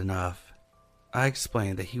enough was enough. I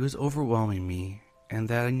explained that he was overwhelming me and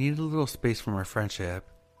that I needed a little space from our friendship.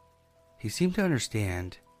 He seemed to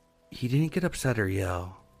understand. He didn't get upset or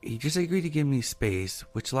yell. He just agreed to give me space,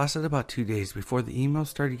 which lasted about 2 days before the emails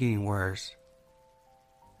started getting worse.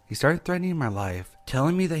 He started threatening my life,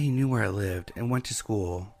 telling me that he knew where I lived and went to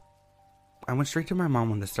school. I went straight to my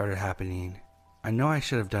mom when this started happening. I know I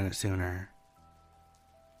should have done it sooner.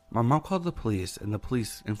 My mom called the police and the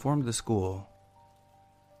police informed the school.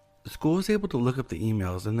 The school was able to look up the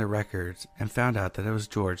emails in their records and found out that it was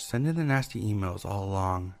George sending the nasty emails all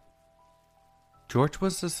along. George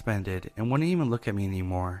was suspended and wouldn't even look at me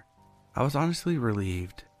anymore. I was honestly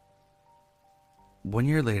relieved. 1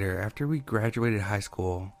 year later, after we graduated high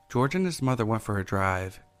school, George and his mother went for a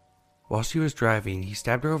drive. While she was driving, he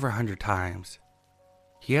stabbed her over 100 times.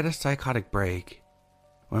 He had a psychotic break.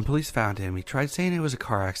 When police found him, he tried saying it was a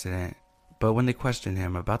car accident, but when they questioned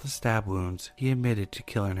him about the stab wounds, he admitted to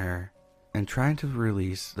killing her and trying to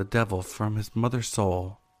release the devil from his mother's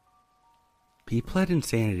soul. He pled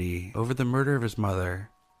insanity over the murder of his mother.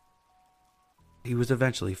 He was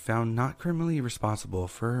eventually found not criminally responsible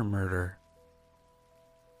for her murder.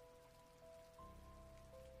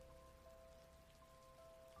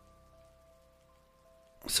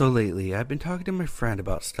 So lately, I've been talking to my friend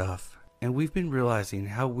about stuff, and we've been realizing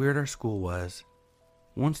how weird our school was.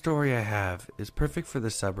 One story I have is perfect for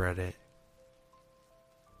this subreddit.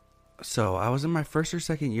 So, I was in my first or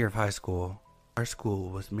second year of high school. Our school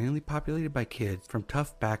was mainly populated by kids from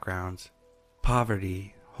tough backgrounds,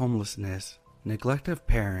 poverty, homelessness, neglect of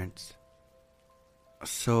parents.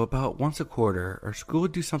 So about once a quarter, our school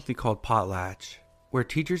would do something called potlatch, where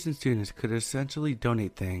teachers and students could essentially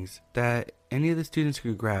donate things that any of the students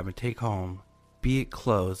could grab and take home, be it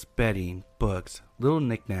clothes, bedding, books, little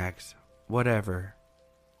knickknacks, whatever.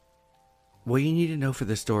 What you need to know for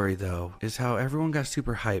this story though is how everyone got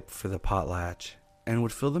super hyped for the potlatch and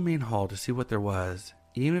would fill the main hall to see what there was,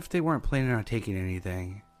 even if they weren't planning on taking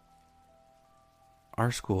anything.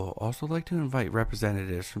 Our school also liked to invite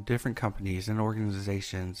representatives from different companies and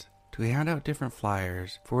organizations to hand out different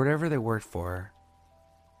flyers for whatever they worked for.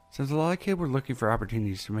 Since a lot of kids were looking for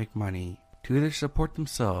opportunities to make money, to either support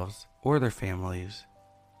themselves or their families.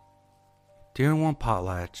 During one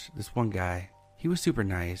potlatch, this one guy, he was super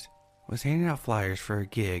nice, was handing out flyers for a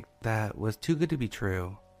gig that was too good to be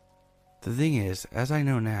true. The thing is, as I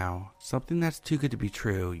know now, something that's too good to be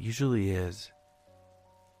true usually is.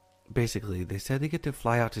 Basically, they said they get to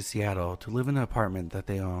fly out to Seattle to live in an apartment that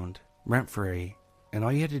they owned, rent-free, and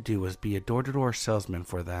all you had to do was be a door-to-door salesman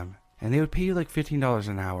for them, and they would pay you like $15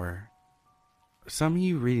 an hour. Some of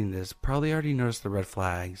you reading this probably already noticed the red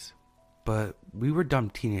flags, but we were dumb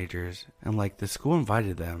teenagers, and like the school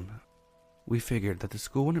invited them. We figured that the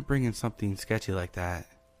school wouldn't bring in something sketchy like that.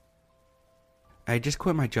 I had just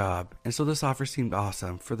quit my job, and so this offer seemed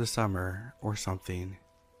awesome for the summer or something.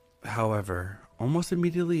 However, almost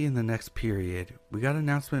immediately in the next period, we got an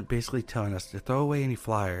announcement basically telling us to throw away any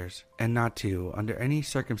flyers and not to, under any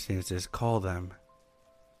circumstances, call them.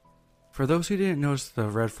 For those who didn't notice the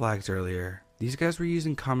red flags earlier, these guys were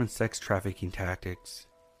using common sex trafficking tactics.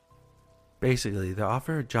 Basically, they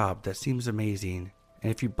offer a job that seems amazing,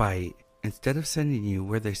 and if you bite, instead of sending you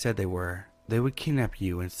where they said they were, they would kidnap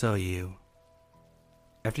you and sell you.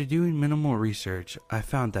 After doing minimal research, I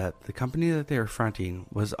found that the company that they were fronting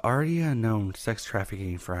was already a known sex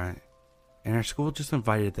trafficking front, and our school just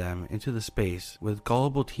invited them into the space with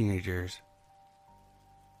gullible teenagers.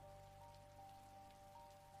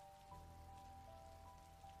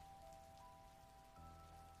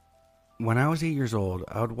 When I was 8 years old,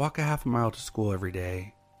 I would walk a half a mile to school every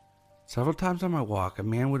day. Several times on my walk, a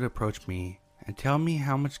man would approach me and tell me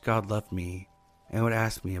how much God loved me and would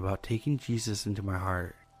ask me about taking Jesus into my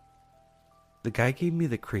heart. The guy gave me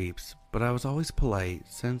the creeps, but I was always polite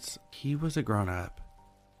since he was a grown-up.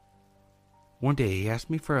 One day he asked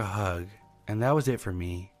me for a hug, and that was it for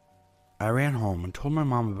me. I ran home and told my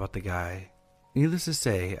mom about the guy. Needless to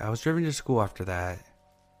say, I was driven to school after that.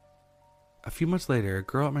 A few months later, a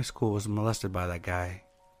girl at my school was molested by that guy.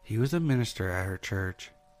 He was a minister at her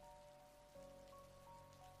church.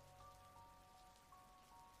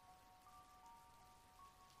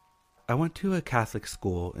 I went to a Catholic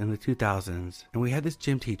school in the 2000s, and we had this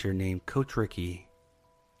gym teacher named Coach Ricky.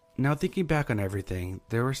 Now thinking back on everything,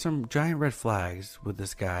 there were some giant red flags with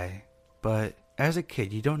this guy, but as a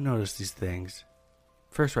kid you don't notice these things.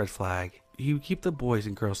 First red flag, he would keep the boys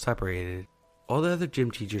and girls separated. All the other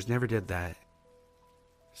gym teachers never did that.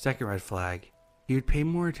 Second red flag, he would pay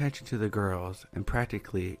more attention to the girls and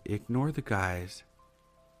practically ignore the guys.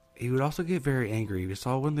 He would also get very angry if he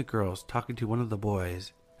saw one of the girls talking to one of the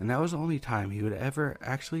boys, and that was the only time he would ever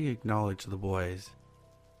actually acknowledge the boys.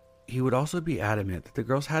 He would also be adamant that the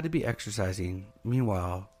girls had to be exercising,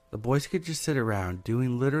 meanwhile, the boys could just sit around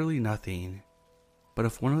doing literally nothing. But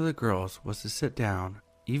if one of the girls was to sit down,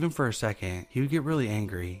 even for a second, he would get really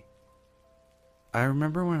angry. I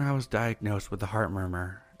remember when I was diagnosed with a heart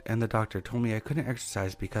murmur, and the doctor told me I couldn't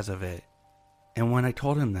exercise because of it. And when I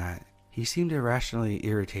told him that, he seemed irrationally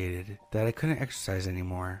irritated that I couldn't exercise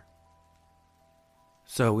anymore.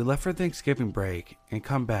 So we left for Thanksgiving break and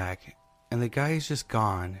come back, and the guy is just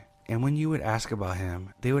gone, and when you would ask about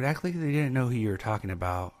him, they would act like they didn't know who you were talking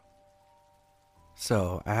about.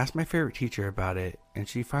 So I asked my favorite teacher about it, and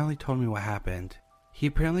she finally told me what happened. He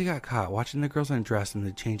apparently got caught watching the girls undress in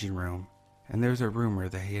the changing room, and there was a rumor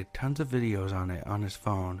that he had tons of videos on it on his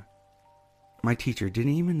phone. My teacher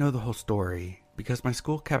didn't even know the whole story because my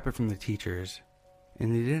school kept it from the teachers,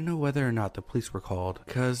 and they didn't know whether or not the police were called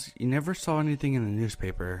because you never saw anything in the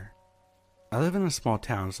newspaper. I live in a small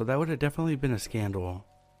town, so that would have definitely been a scandal.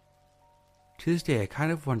 To this day, I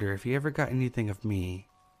kind of wonder if he ever got anything of me.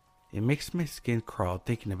 It makes my skin crawl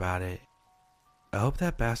thinking about it. I hope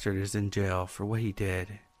that bastard is in jail for what he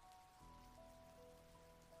did.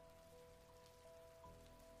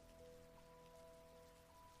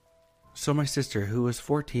 So my sister, who was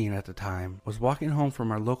 14 at the time, was walking home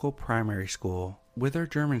from our local primary school with her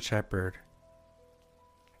German Shepherd.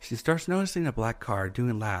 She starts noticing a black car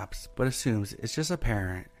doing laps, but assumes it's just a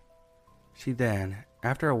parent. She then,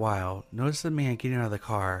 after a while, noticed a man getting out of the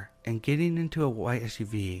car and getting into a white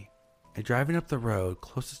SUV and driving up the road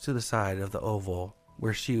closest to the side of the oval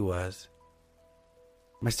where she was.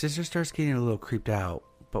 My sister starts getting a little creeped out,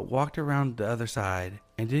 but walked around the other side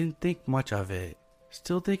and didn't think much of it,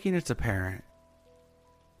 still thinking it's a parent.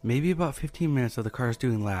 Maybe about 15 minutes of the cars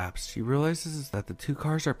doing laps, she realizes that the two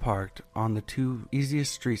cars are parked on the two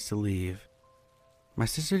easiest streets to leave. My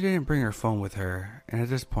sister didn't bring her phone with her, and at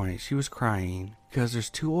this point she was crying because there's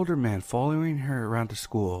two older men following her around to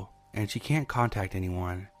school and she can't contact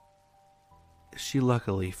anyone. She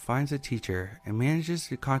luckily finds a teacher and manages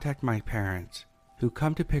to contact my parents, who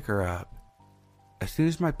come to pick her up. As soon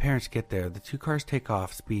as my parents get there, the two cars take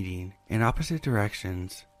off speeding in opposite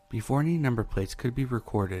directions before any number plates could be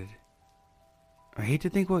recorded. I hate to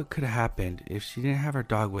think what could have happened if she didn't have her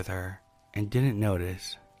dog with her and didn't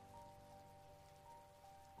notice.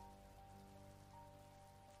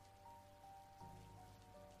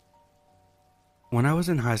 When I was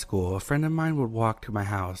in high school, a friend of mine would walk to my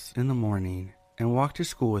house in the morning and walk to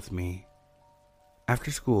school with me.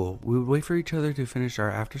 After school, we would wait for each other to finish our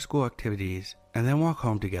after-school activities and then walk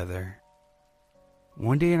home together.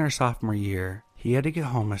 One day in our sophomore year, he had to get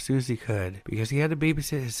home as soon as he could because he had to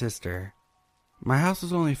babysit his sister. My house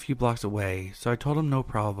was only a few blocks away, so I told him no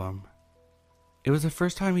problem. It was the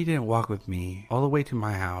first time he didn't walk with me all the way to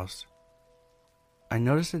my house. I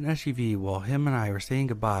noticed an SUV while him and I were saying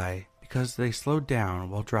goodbye because they slowed down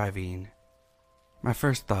while driving. My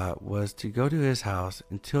first thought was to go to his house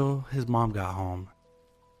until his mom got home.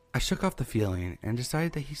 I shook off the feeling and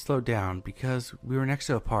decided that he slowed down because we were next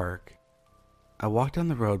to a park. I walked down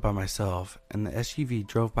the road by myself and the SUV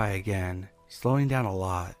drove by again, slowing down a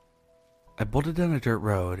lot. I bolted down a dirt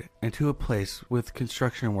road into a place with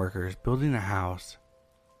construction workers building a house.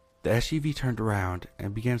 The SUV turned around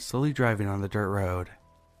and began slowly driving on the dirt road.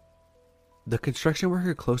 The construction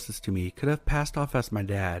worker closest to me could have passed off as my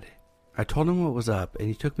dad. I told him what was up and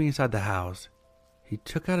he took me inside the house. He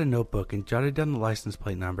took out a notebook and jotted down the license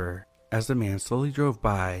plate number as the man slowly drove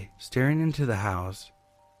by, staring into the house.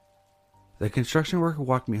 The construction worker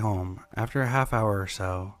walked me home after a half hour or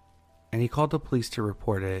so, and he called the police to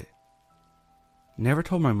report it. Never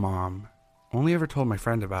told my mom, only ever told my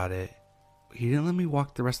friend about it. He didn't let me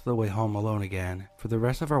walk the rest of the way home alone again for the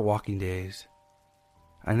rest of our walking days.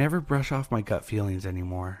 I never brush off my gut feelings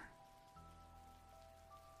anymore.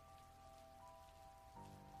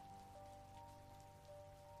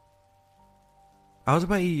 I was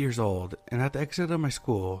about 8 years old, and at the exit of my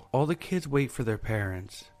school, all the kids wait for their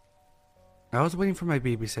parents. I was waiting for my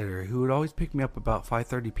babysitter, who would always pick me up about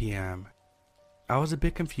 5:30 p.m. I was a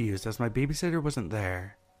bit confused as my babysitter wasn't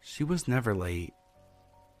there. She was never late.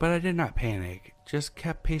 But I did not panic, just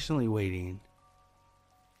kept patiently waiting.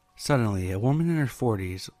 Suddenly, a woman in her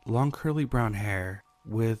 40s, long curly brown hair,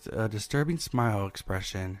 with a disturbing smile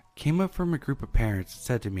expression, came up from a group of parents and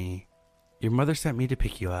said to me, "Your mother sent me to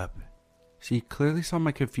pick you up." She clearly saw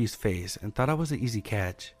my confused face and thought I was an easy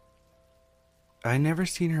catch. I had never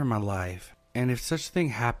seen her in my life, and if such a thing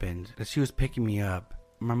happened that she was picking me up,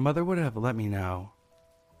 my mother would have let me know.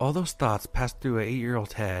 All those thoughts passed through an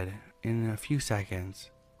 8-year-old's head in a few seconds.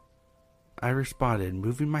 I responded,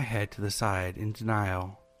 moving my head to the side in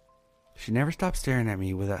denial. She never stopped staring at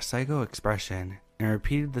me with that psycho expression and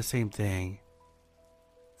repeated the same thing.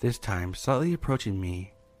 This time, slightly approaching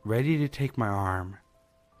me, ready to take my arm.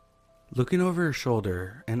 Looking over her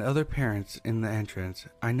shoulder and other parents in the entrance,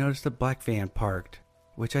 I noticed a black van parked,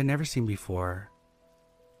 which I'd never seen before.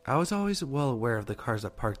 I was always well aware of the cars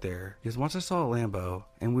that parked there, because once I saw a Lambo,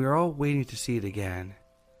 and we were all waiting to see it again.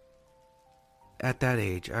 At that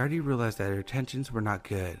age, I already realized that her intentions were not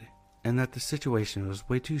good, and that the situation was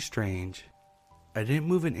way too strange. I didn't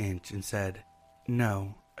move an inch and said,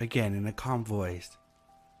 "No," again in a calm voice.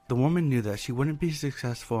 The woman knew that she wouldn't be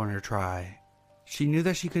successful in her try. She knew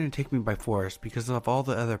that she couldn't take me by force because of all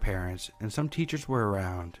the other parents, and some teachers were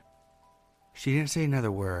around. She didn't say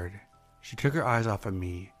another word. She took her eyes off of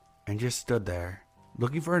me and just stood there,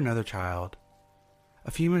 looking for another child.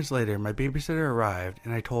 A few minutes later, my babysitter arrived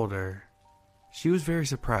and I told her. She was very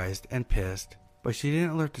surprised and pissed, but she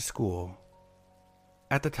didn't alert the school.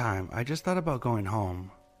 At the time, I just thought about going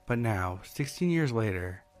home, but now, 16 years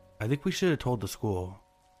later, I think we should have told the school.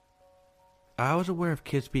 I was aware of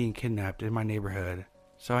kids being kidnapped in my neighborhood,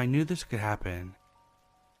 so I knew this could happen.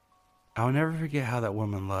 I'll never forget how that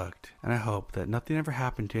woman looked, and I hope that nothing ever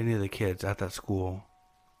happened to any of the kids at that school.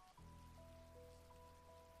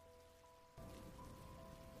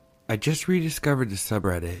 I just rediscovered the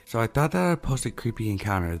subreddit, so I thought that I'd post a creepy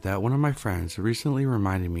encounter that one of my friends recently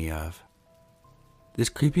reminded me of. This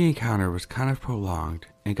creepy encounter was kind of prolonged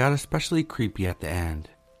and got especially creepy at the end.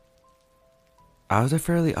 I was a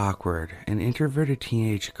fairly awkward and introverted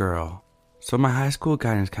teenage girl, so my high school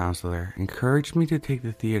guidance counselor encouraged me to take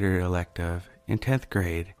the theater elective in 10th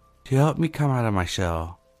grade to help me come out of my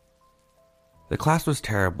shell. The class was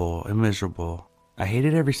terrible and miserable. I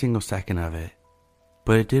hated every single second of it,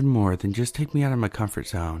 but it did more than just take me out of my comfort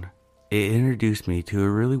zone. It introduced me to a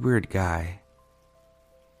really weird guy.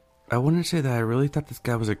 I wouldn't say that I really thought this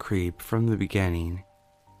guy was a creep from the beginning.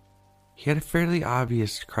 He had a fairly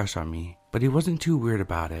obvious crush on me, but he wasn't too weird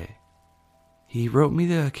about it. He wrote me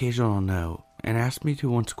the occasional note and asked me to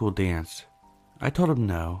one school dance. I told him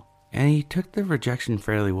no, and he took the rejection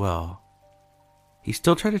fairly well. He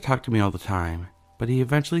still tried to talk to me all the time, but he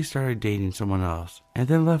eventually started dating someone else and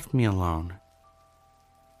then left me alone.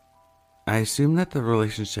 I assumed that the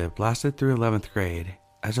relationship lasted through 11th grade,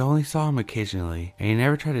 as I only saw him occasionally and he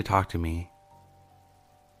never tried to talk to me.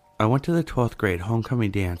 I went to the 12th grade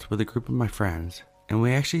homecoming dance with a group of my friends, and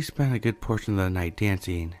we actually spent a good portion of the night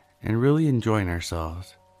dancing and really enjoying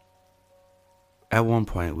ourselves. At one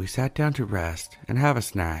point, we sat down to rest and have a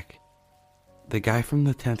snack. The guy from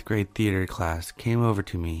the 10th grade theater class came over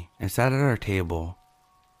to me and sat at our table.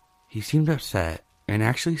 He seemed upset and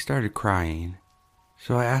actually started crying,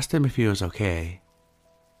 so I asked him if he was okay.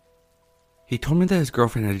 He told me that his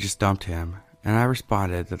girlfriend had just dumped him, and I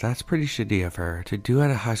responded that that's pretty shitty of her to do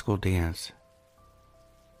at a high school dance.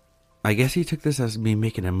 I guess he took this as me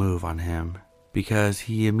making a move on him, because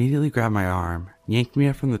he immediately grabbed my arm, yanked me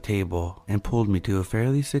up from the table, and pulled me to a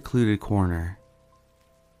fairly secluded corner.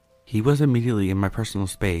 He was immediately in my personal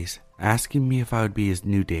space, asking me if I would be his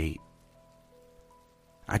new date.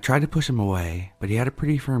 I tried to push him away, but he had a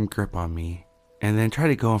pretty firm grip on me, and then tried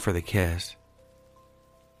to go in for the kiss.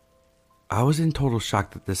 I was in total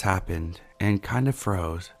shock that this happened, and kind of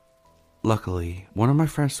froze. Luckily, one of my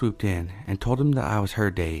friends swooped in and told him that I was her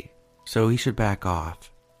date, so he should back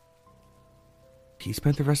off. He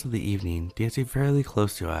spent the rest of the evening dancing fairly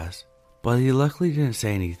close to us, but he luckily didn't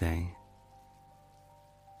say anything.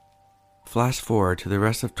 Flash forward to the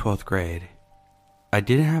rest of 12th grade. I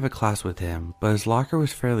didn't have a class with him, but his locker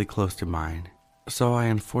was fairly close to mine, so I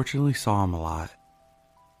unfortunately saw him a lot.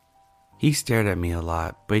 He stared at me a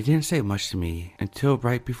lot, but he didn't say much to me until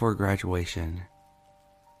right before graduation.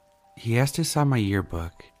 He asked to sign my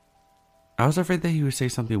yearbook. I was afraid that he would say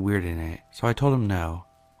something weird in it, so I told him no.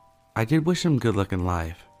 I did wish him good luck in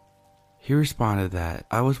life. He responded that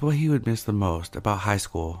I was what he would miss the most about high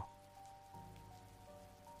school.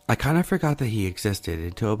 I kind of forgot that he existed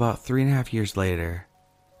until about 3.5 years later.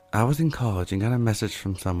 I was in college and got a message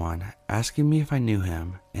from someone asking me if I knew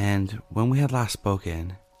him and when we had last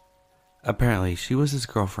spoken. Apparently, she was his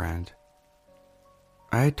girlfriend.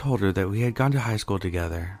 I had told her that we had gone to high school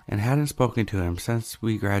together and hadn't spoken to him since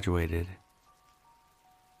we graduated.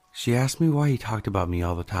 She asked me why he talked about me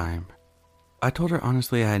all the time. I told her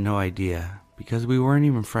honestly I had no idea because we weren't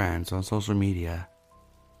even friends on social media.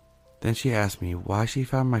 Then she asked me why she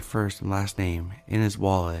found my first and last name in his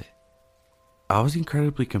wallet. I was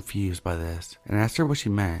incredibly confused by this and asked her what she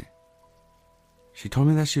meant. She told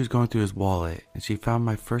me that she was going through his wallet and she found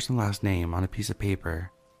my first and last name on a piece of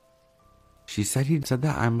paper. She said he'd said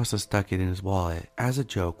that I must have stuck it in his wallet as a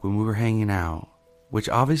joke when we were hanging out, which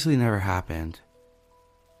obviously never happened.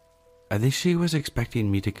 I think she was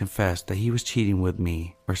expecting me to confess that he was cheating with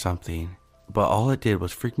me or something, but all it did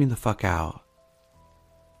was freak me the fuck out.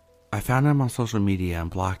 I found him on social media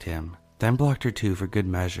and blocked him, then blocked her too for good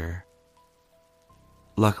measure.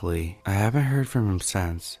 Luckily, I haven't heard from him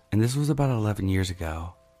since, and this was about 11 years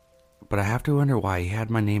ago, but I have to wonder why he had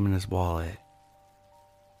my name in his wallet.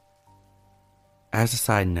 As a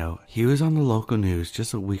side note, he was on the local news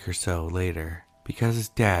just a week or so later because his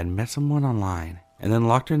dad met someone online and then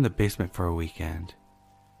locked her in the basement for a weekend.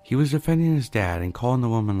 He was defending his dad and calling the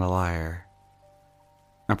woman a liar.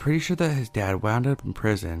 I'm pretty sure that his dad wound up in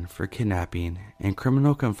prison for kidnapping and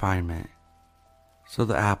criminal confinement, so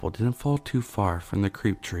the apple didn't fall too far from the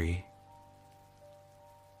creep tree.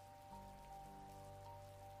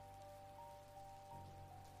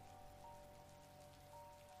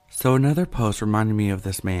 So another post reminded me of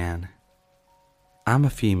this man. I'm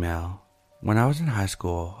a female. When I was in high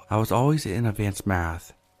school, I was always in advanced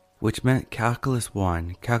math, which meant Calculus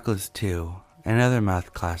 1, Calculus 2, and other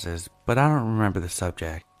math classes, but I don't remember the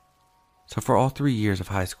subject. So for all 3 years of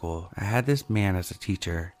high school, I had this man as a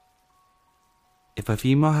teacher. If a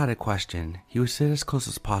female had a question, he would sit as close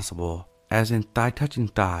as possible, as in thigh touching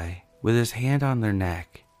thigh, with his hand on their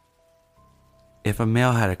neck. If a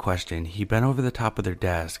male had a question, he bent over the top of their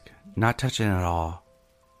desk, not touching at all.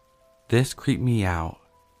 This creeped me out.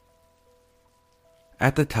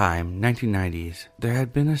 At the time, 1990s, there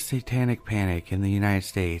had been a satanic panic in the United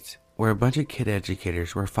States where a bunch of kid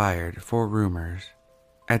educators were fired for rumors.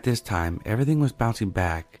 At this time, everything was bouncing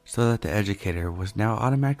back so that the educator was now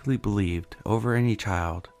automatically believed over any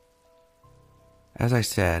child. As I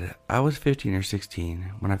said, I was 15 or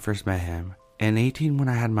 16 when I first met him, and 18 when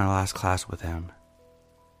I had my last class with him.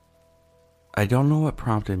 I don't know what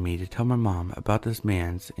prompted me to tell my mom about this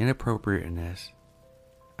man's inappropriateness.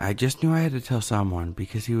 I just knew I had to tell someone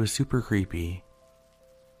because he was super creepy.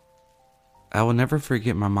 I will never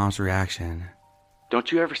forget my mom's reaction.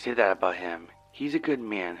 "Don't you ever say that about him. He's a good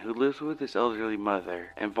man who lives with his elderly mother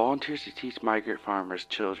and volunteers to teach migrant farmers'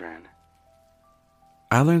 children."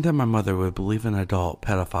 I learned that my mother would believe an adult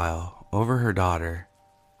pedophile over her daughter.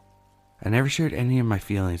 I never shared any of my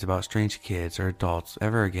feelings about strange kids or adults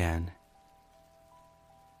ever again.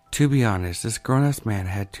 To be honest, this grown-ass man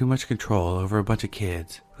had too much control over a bunch of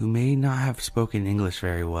kids who may not have spoken English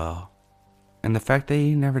very well. And the fact that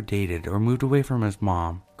he never dated or moved away from his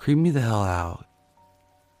mom creeped me the hell out.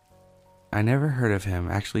 I never heard of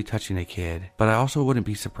him actually touching a kid, but I also wouldn't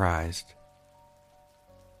be surprised.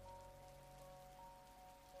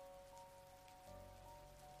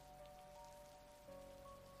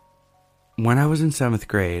 When I was in 7th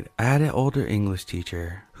grade, I had an older English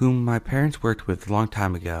teacher whom my parents worked with a long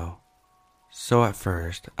time ago. So at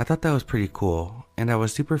first, I thought that was pretty cool, and I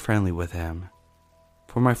was super friendly with him.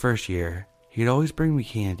 For my first year, he'd always bring me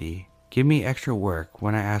candy, give me extra work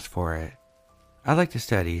when I asked for it. I like to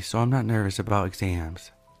study, so I'm not nervous about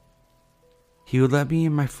exams. He would let me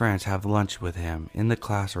and my friends have lunch with him in the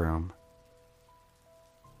classroom.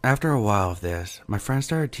 After a while of this, my friends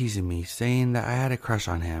started teasing me, saying that I had a crush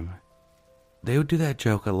on him. They would do that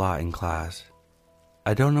joke a lot in class.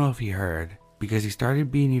 I don't know if he heard, because he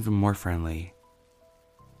started being even more friendly.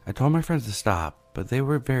 I told my friends to stop, but they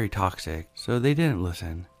were very toxic, so they didn't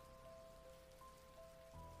listen.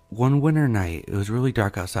 One winter night, it was really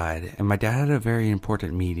dark outside, and my dad had a very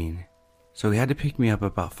important meeting, so he had to pick me up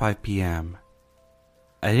about 5 p.m.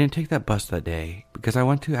 I didn't take that bus that day, because I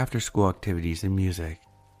went to after-school activities and music.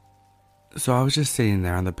 So I was just sitting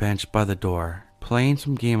there on the bench by the door, playing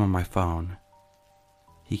some game on my phone.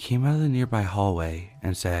 He came out of the nearby hallway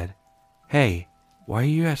and said, "Hey, why are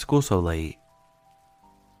you at school so late?"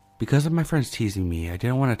 Because of my friends teasing me, I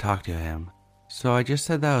didn't want to talk to him, so I just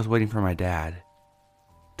said that I was waiting for my dad.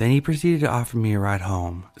 Then he proceeded to offer me a ride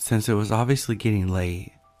home, since it was obviously getting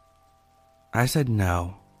late. I said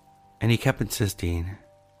no, and he kept insisting.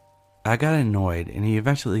 I got annoyed, and he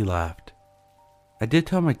eventually left. I did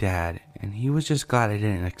tell my dad, and he was just glad I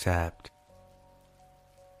didn't accept.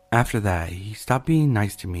 After that, he stopped being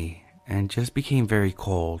nice to me and just became very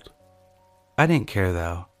cold. I didn't care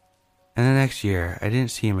though, and the next year I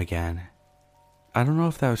didn't see him again. I don't know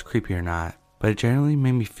if that was creepy or not, but it generally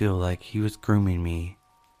made me feel like he was grooming me.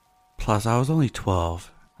 Plus, I was only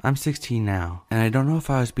 12. I'm 16 now, and I don't know if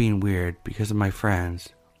I was being weird because of my friends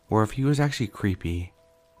or if he was actually creepy.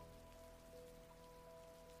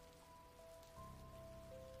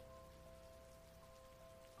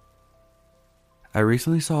 I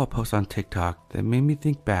recently saw a post on TikTok that made me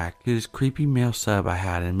think back to this creepy male sub I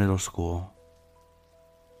had in middle school.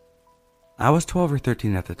 I was 12 or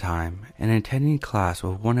 13 at the time and attending class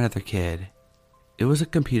with one other kid. It was a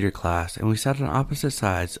computer class and we sat on opposite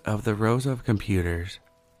sides of the rows of computers.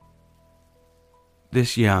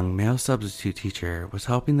 This young male substitute teacher was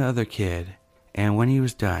helping the other kid, and when he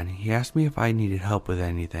was done, he asked me if I needed help with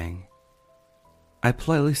anything. I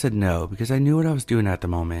politely said no because I knew what I was doing at the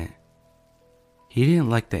moment. He didn't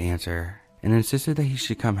like the answer and insisted that he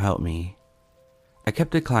should come help me. I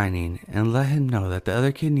kept declining and let him know that the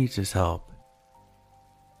other kid needs his help.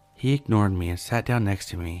 He ignored me and sat down next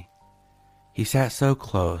to me. He sat so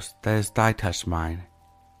close that his thigh touched mine.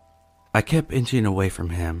 I kept inching away from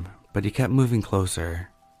him, but he kept moving closer.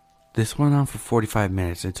 This went on for 45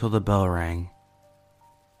 minutes until the bell rang.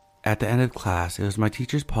 At the end of class, it was my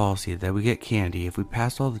teacher's policy that we get candy if we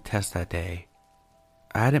passed all the tests that day.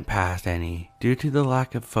 I hadn't passed any due to the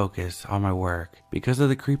lack of focus on my work because of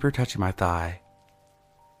the creeper touching my thigh.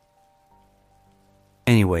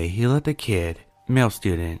 Anyway, he let the kid, male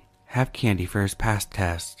student, have candy for his past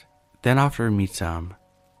test, then offered me some.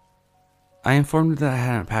 I informed him that I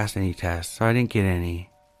hadn't passed any tests, so I didn't get any.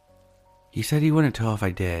 He said he wouldn't tell if I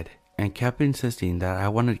did, and kept insisting that I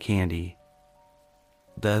wanted candy.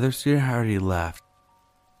 The other student had already left,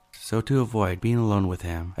 so to avoid being alone with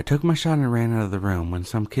him, I took my shot and ran out of the room when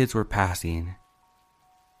some kids were passing.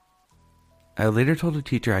 I later told a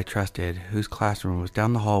teacher I trusted, whose classroom was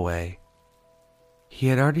down the hallway. He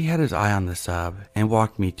had already had his eye on the sub and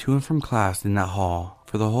walked me to and from class in that hall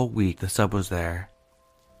for the whole week the sub was there.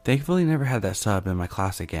 Thankfully, never had that sub in my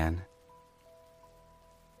class again.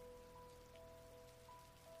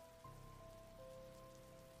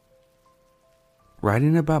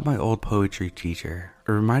 Writing about my old poetry teacher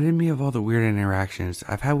reminded me of all the weird interactions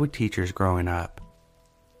I've had with teachers growing up.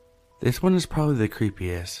 This one is probably the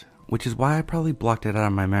creepiest, which is why I probably blocked it out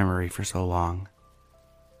of my memory for so long.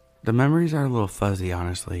 The memories are a little fuzzy,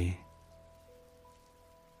 honestly.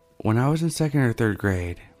 When I was in 2nd or 3rd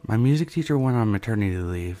grade, my music teacher went on maternity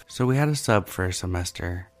leave, so we had a sub for a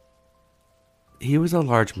semester. He was a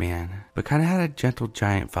large man, but kinda had a gentle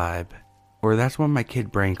giant vibe, or that's what my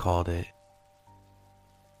kid brain called it.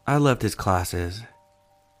 I loved his classes.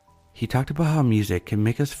 He talked about how music can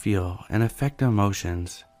make us feel and affect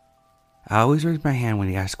emotions. I always raised my hand when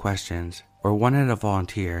he asked questions, or wanted to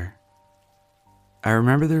volunteer. I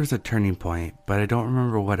remember there was a turning point, but I don't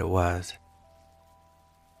remember what it was.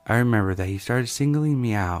 I remember that he started singling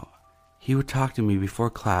me out. He would talk to me before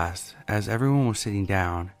class, as everyone was sitting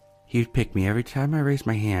down. He would pick me every time I raised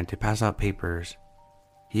my hand to pass out papers.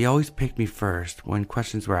 He always picked me first when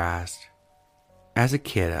questions were asked. As a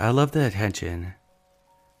kid, I loved the attention.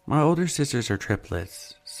 My older sisters are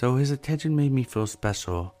triplets, so his attention made me feel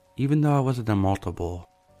special, even though I wasn't a multiple.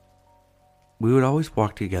 We would always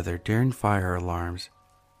walk together during fire alarms,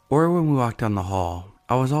 or when we walked down the hall.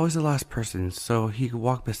 I was always the last person, so he could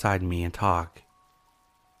walk beside me and talk.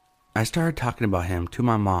 I started talking about him to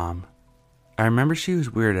my mom. I remember she was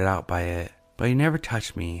weirded out by it, but he never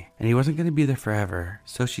touched me, and he wasn't going to be there forever,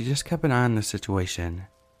 so she just kept an eye on the situation.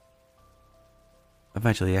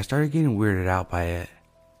 Eventually, I started getting weirded out by it.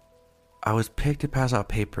 I was picked to pass out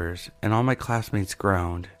papers, and all my classmates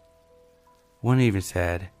groaned. One even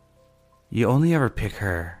said, "You only ever pick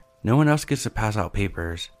her. No one else gets to pass out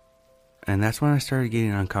papers." And that's when I started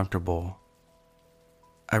getting uncomfortable.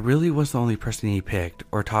 I really was the only person he picked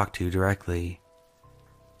or talked to directly.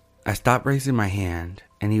 I stopped raising my hand,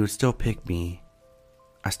 and he would still pick me.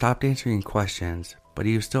 I stopped answering questions, but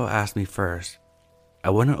he would still ask me first.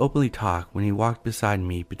 I wouldn't openly talk when he walked beside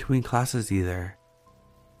me between classes either.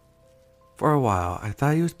 For a while, I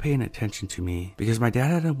thought he was paying attention to me because my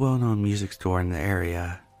dad had a well-known music store in the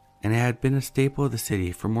area, and it had been a staple of the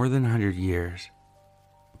city for more than 100 years.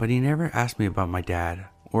 But he never asked me about my dad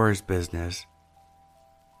or his business.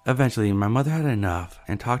 Eventually, my mother had enough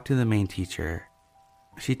and talked to the main teacher.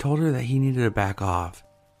 She told her that he needed to back off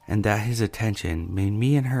and that his attention made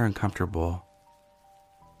me and her uncomfortable.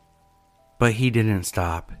 But he didn't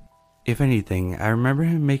stop. If anything, I remember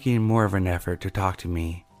him making more of an effort to talk to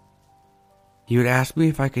me. He would ask me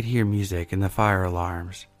if I could hear music in the fire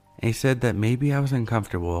alarms, and he said that maybe I was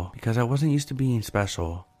uncomfortable because I wasn't used to being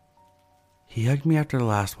special. He hugged me after the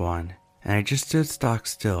last one, and I just stood stock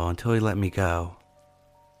still until he let me go.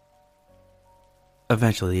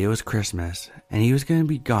 Eventually, it was Christmas, and he was going to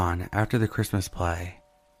be gone after the Christmas play.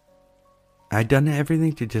 I'd done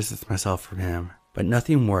everything to distance myself from him, but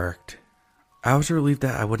nothing worked. I was relieved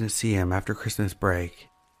that I wouldn't see him after Christmas break.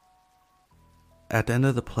 At the end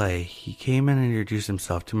of the play, he came and introduced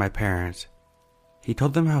himself to my parents. He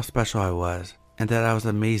told them how special I was, and that I was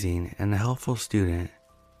amazing and a helpful student.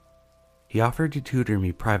 He offered to tutor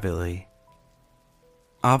me privately.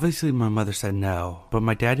 Obviously, my mother said no, but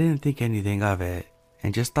my dad didn't think anything of it,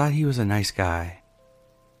 and just thought he was a nice guy.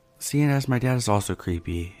 Seeing as my dad is also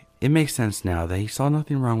creepy, it makes sense now that he saw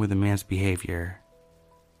nothing wrong with the man's behavior.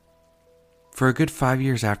 For a good 5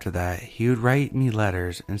 years after that, he would write me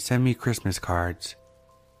letters and send me Christmas cards.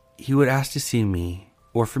 He would ask to see me,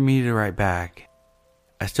 or for me to write back.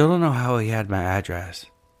 I still don't know how he had my address.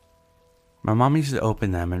 My mom used to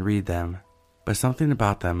open them and read them, but something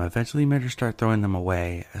about them eventually made her start throwing them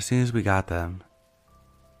away as soon as we got them.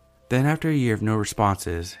 Then after a year of no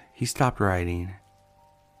responses, he stopped writing.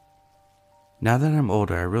 Now that I'm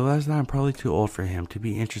older, I realize that I'm probably too old for him to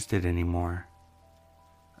be interested anymore.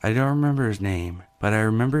 I don't remember his name, but I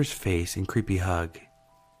remember his face and creepy hug.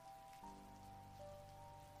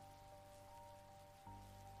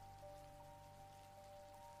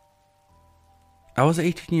 I was an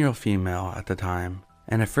 18-year-old female at the time,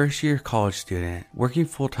 and a first-year college student working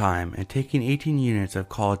full-time and taking 18 units of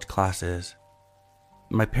college classes.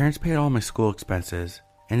 My parents paid all my school expenses,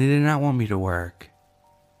 and they did not want me to work.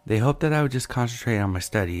 They hoped that I would just concentrate on my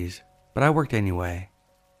studies, but I worked anyway.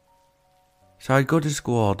 So I'd go to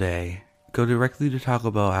school all day, go directly to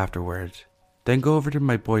Taco Bell afterwards, then go over to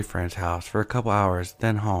my boyfriend's house for a couple hours,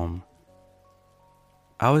 then home.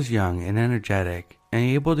 I was young and energetic and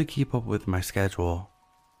able to keep up with my schedule.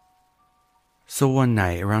 So one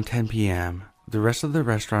night around 10 p.m., the rest of the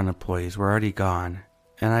restaurant employees were already gone,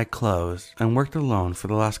 and I closed and worked alone for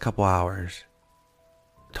the last couple hours.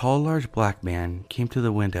 A tall, large black man came to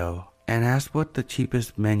the window and asked what the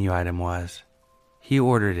cheapest menu item was. He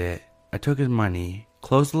ordered it. I took his money,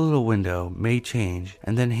 closed the little window, made change,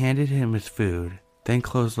 and then handed him his food, then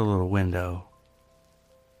closed the little window.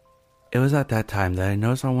 It was at that time that I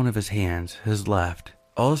noticed on one of his hands, his left,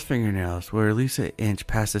 all his fingernails were at least an inch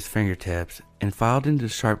past his fingertips and filed into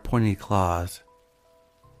sharp pointy claws.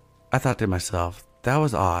 I thought to myself, that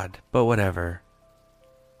was odd, but whatever.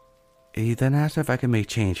 He then asked if I could make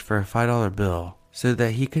change for a $5 bill so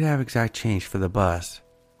that he could have exact change for the bus.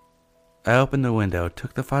 I opened the window,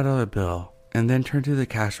 took the $5 bill, and then turned to the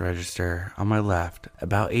cash register on my left,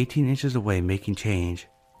 about 18 inches away, making change.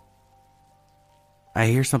 I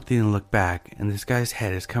hear something and look back, and this guy's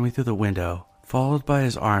head is coming through the window, followed by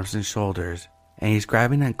his arms and shoulders, and he's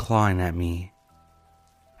grabbing and clawing at me.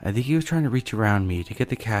 I think he was trying to reach around me to get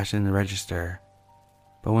the cash in the register,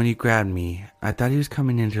 but when he grabbed me, I thought he was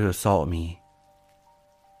coming in to assault me.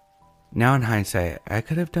 Now in hindsight, I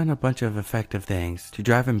could have done a bunch of effective things to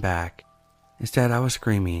drive him back. Instead, I was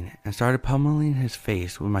screaming and started pummeling his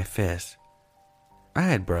face with my fists. I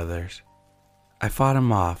had brothers. I fought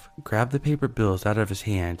him off, grabbed the paper bills out of his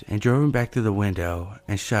hand, and drove him back through the window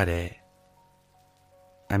and shut it.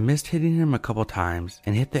 I missed hitting him a couple times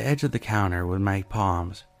and hit the edge of the counter with my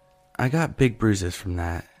palms. I got big bruises from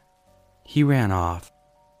that. He ran off.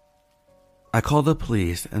 I called the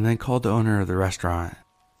police and then called the owner of the restaurant.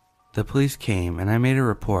 The police came and I made a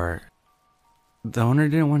report. The owner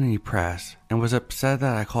didn't want any press and was upset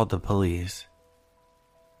that I called the police.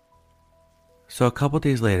 So a couple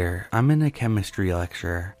days later, I'm in a chemistry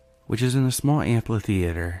lecture, which is in a small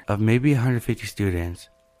amphitheater of maybe 150 students.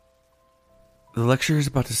 The lecture is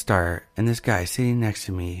about to start, and this guy sitting next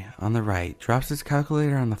to me on the right drops his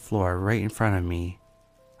calculator on the floor right in front of me.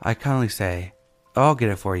 I kindly say, "Oh, I'll get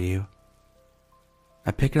it for you."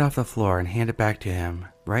 I pick it off the floor and hand it back to him,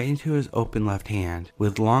 right into his open left hand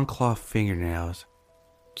with long claw fingernails.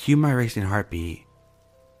 Cue my racing heartbeat.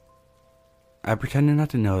 I pretended not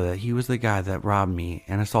to know that he was the guy that robbed me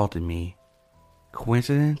and assaulted me.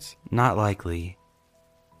 Coincidence? Not likely.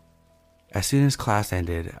 As soon as class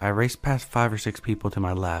ended, I raced past 5 or 6 people to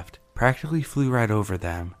my left, practically flew right over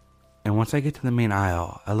them, and once I get to the main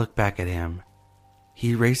aisle, I look back at him.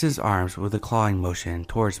 He raised his arms with a clawing motion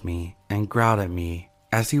towards me and growled at me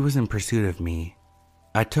as he was in pursuit of me.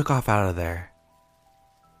 I took off out of there.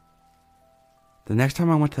 The next time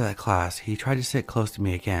I went to that class, he tried to sit close to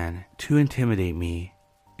me again to intimidate me,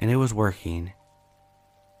 and it was working.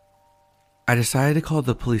 I decided to call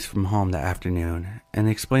the police from home that afternoon and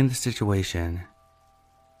explain the situation.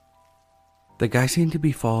 The guy seemed to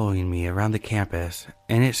be following me around the campus,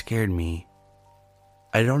 and it scared me.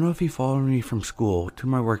 I don't know if he followed me from school to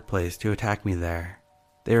my workplace to attack me there.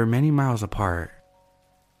 They were many miles apart.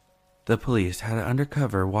 The police had an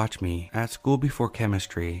undercover watch me at school before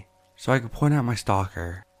chemistry, so I could point out my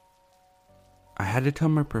stalker. I had to tell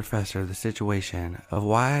my professor the situation of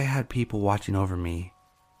why I had people watching over me.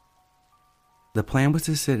 The plan was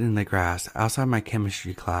to sit in the grass outside my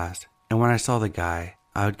chemistry class, and when I saw the guy,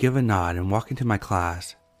 I would give a nod and walk into my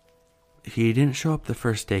class. He didn't show up the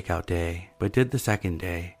first stakeout day, but did the second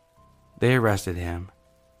day. They arrested him.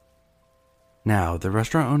 Now, the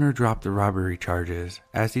restaurant owner dropped the robbery charges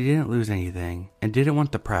as he didn't lose anything and didn't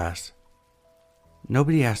want the press.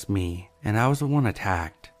 Nobody asked me, and I was the one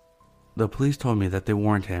attacked. The police told me that they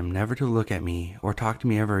warned him never to look at me or talk to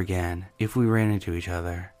me ever again if we ran into each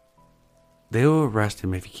other. They will arrest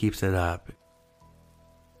him if he keeps it up.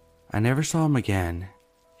 I never saw him again.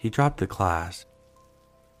 He dropped the class.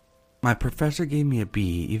 My professor gave me a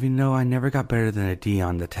B even though I never got better than a D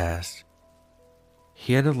on the test.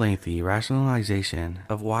 He had a lengthy rationalization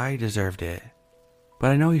of why I deserved it,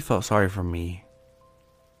 but I know he felt sorry for me.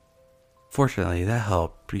 Fortunately, that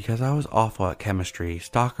helped because I was awful at chemistry,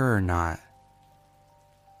 stalker or not.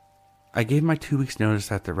 I gave my 2 weeks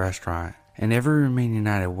notice at the restaurant, and every remaining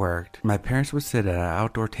night I worked, my parents would sit at an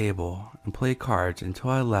outdoor table and play cards until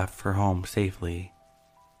I left for home safely.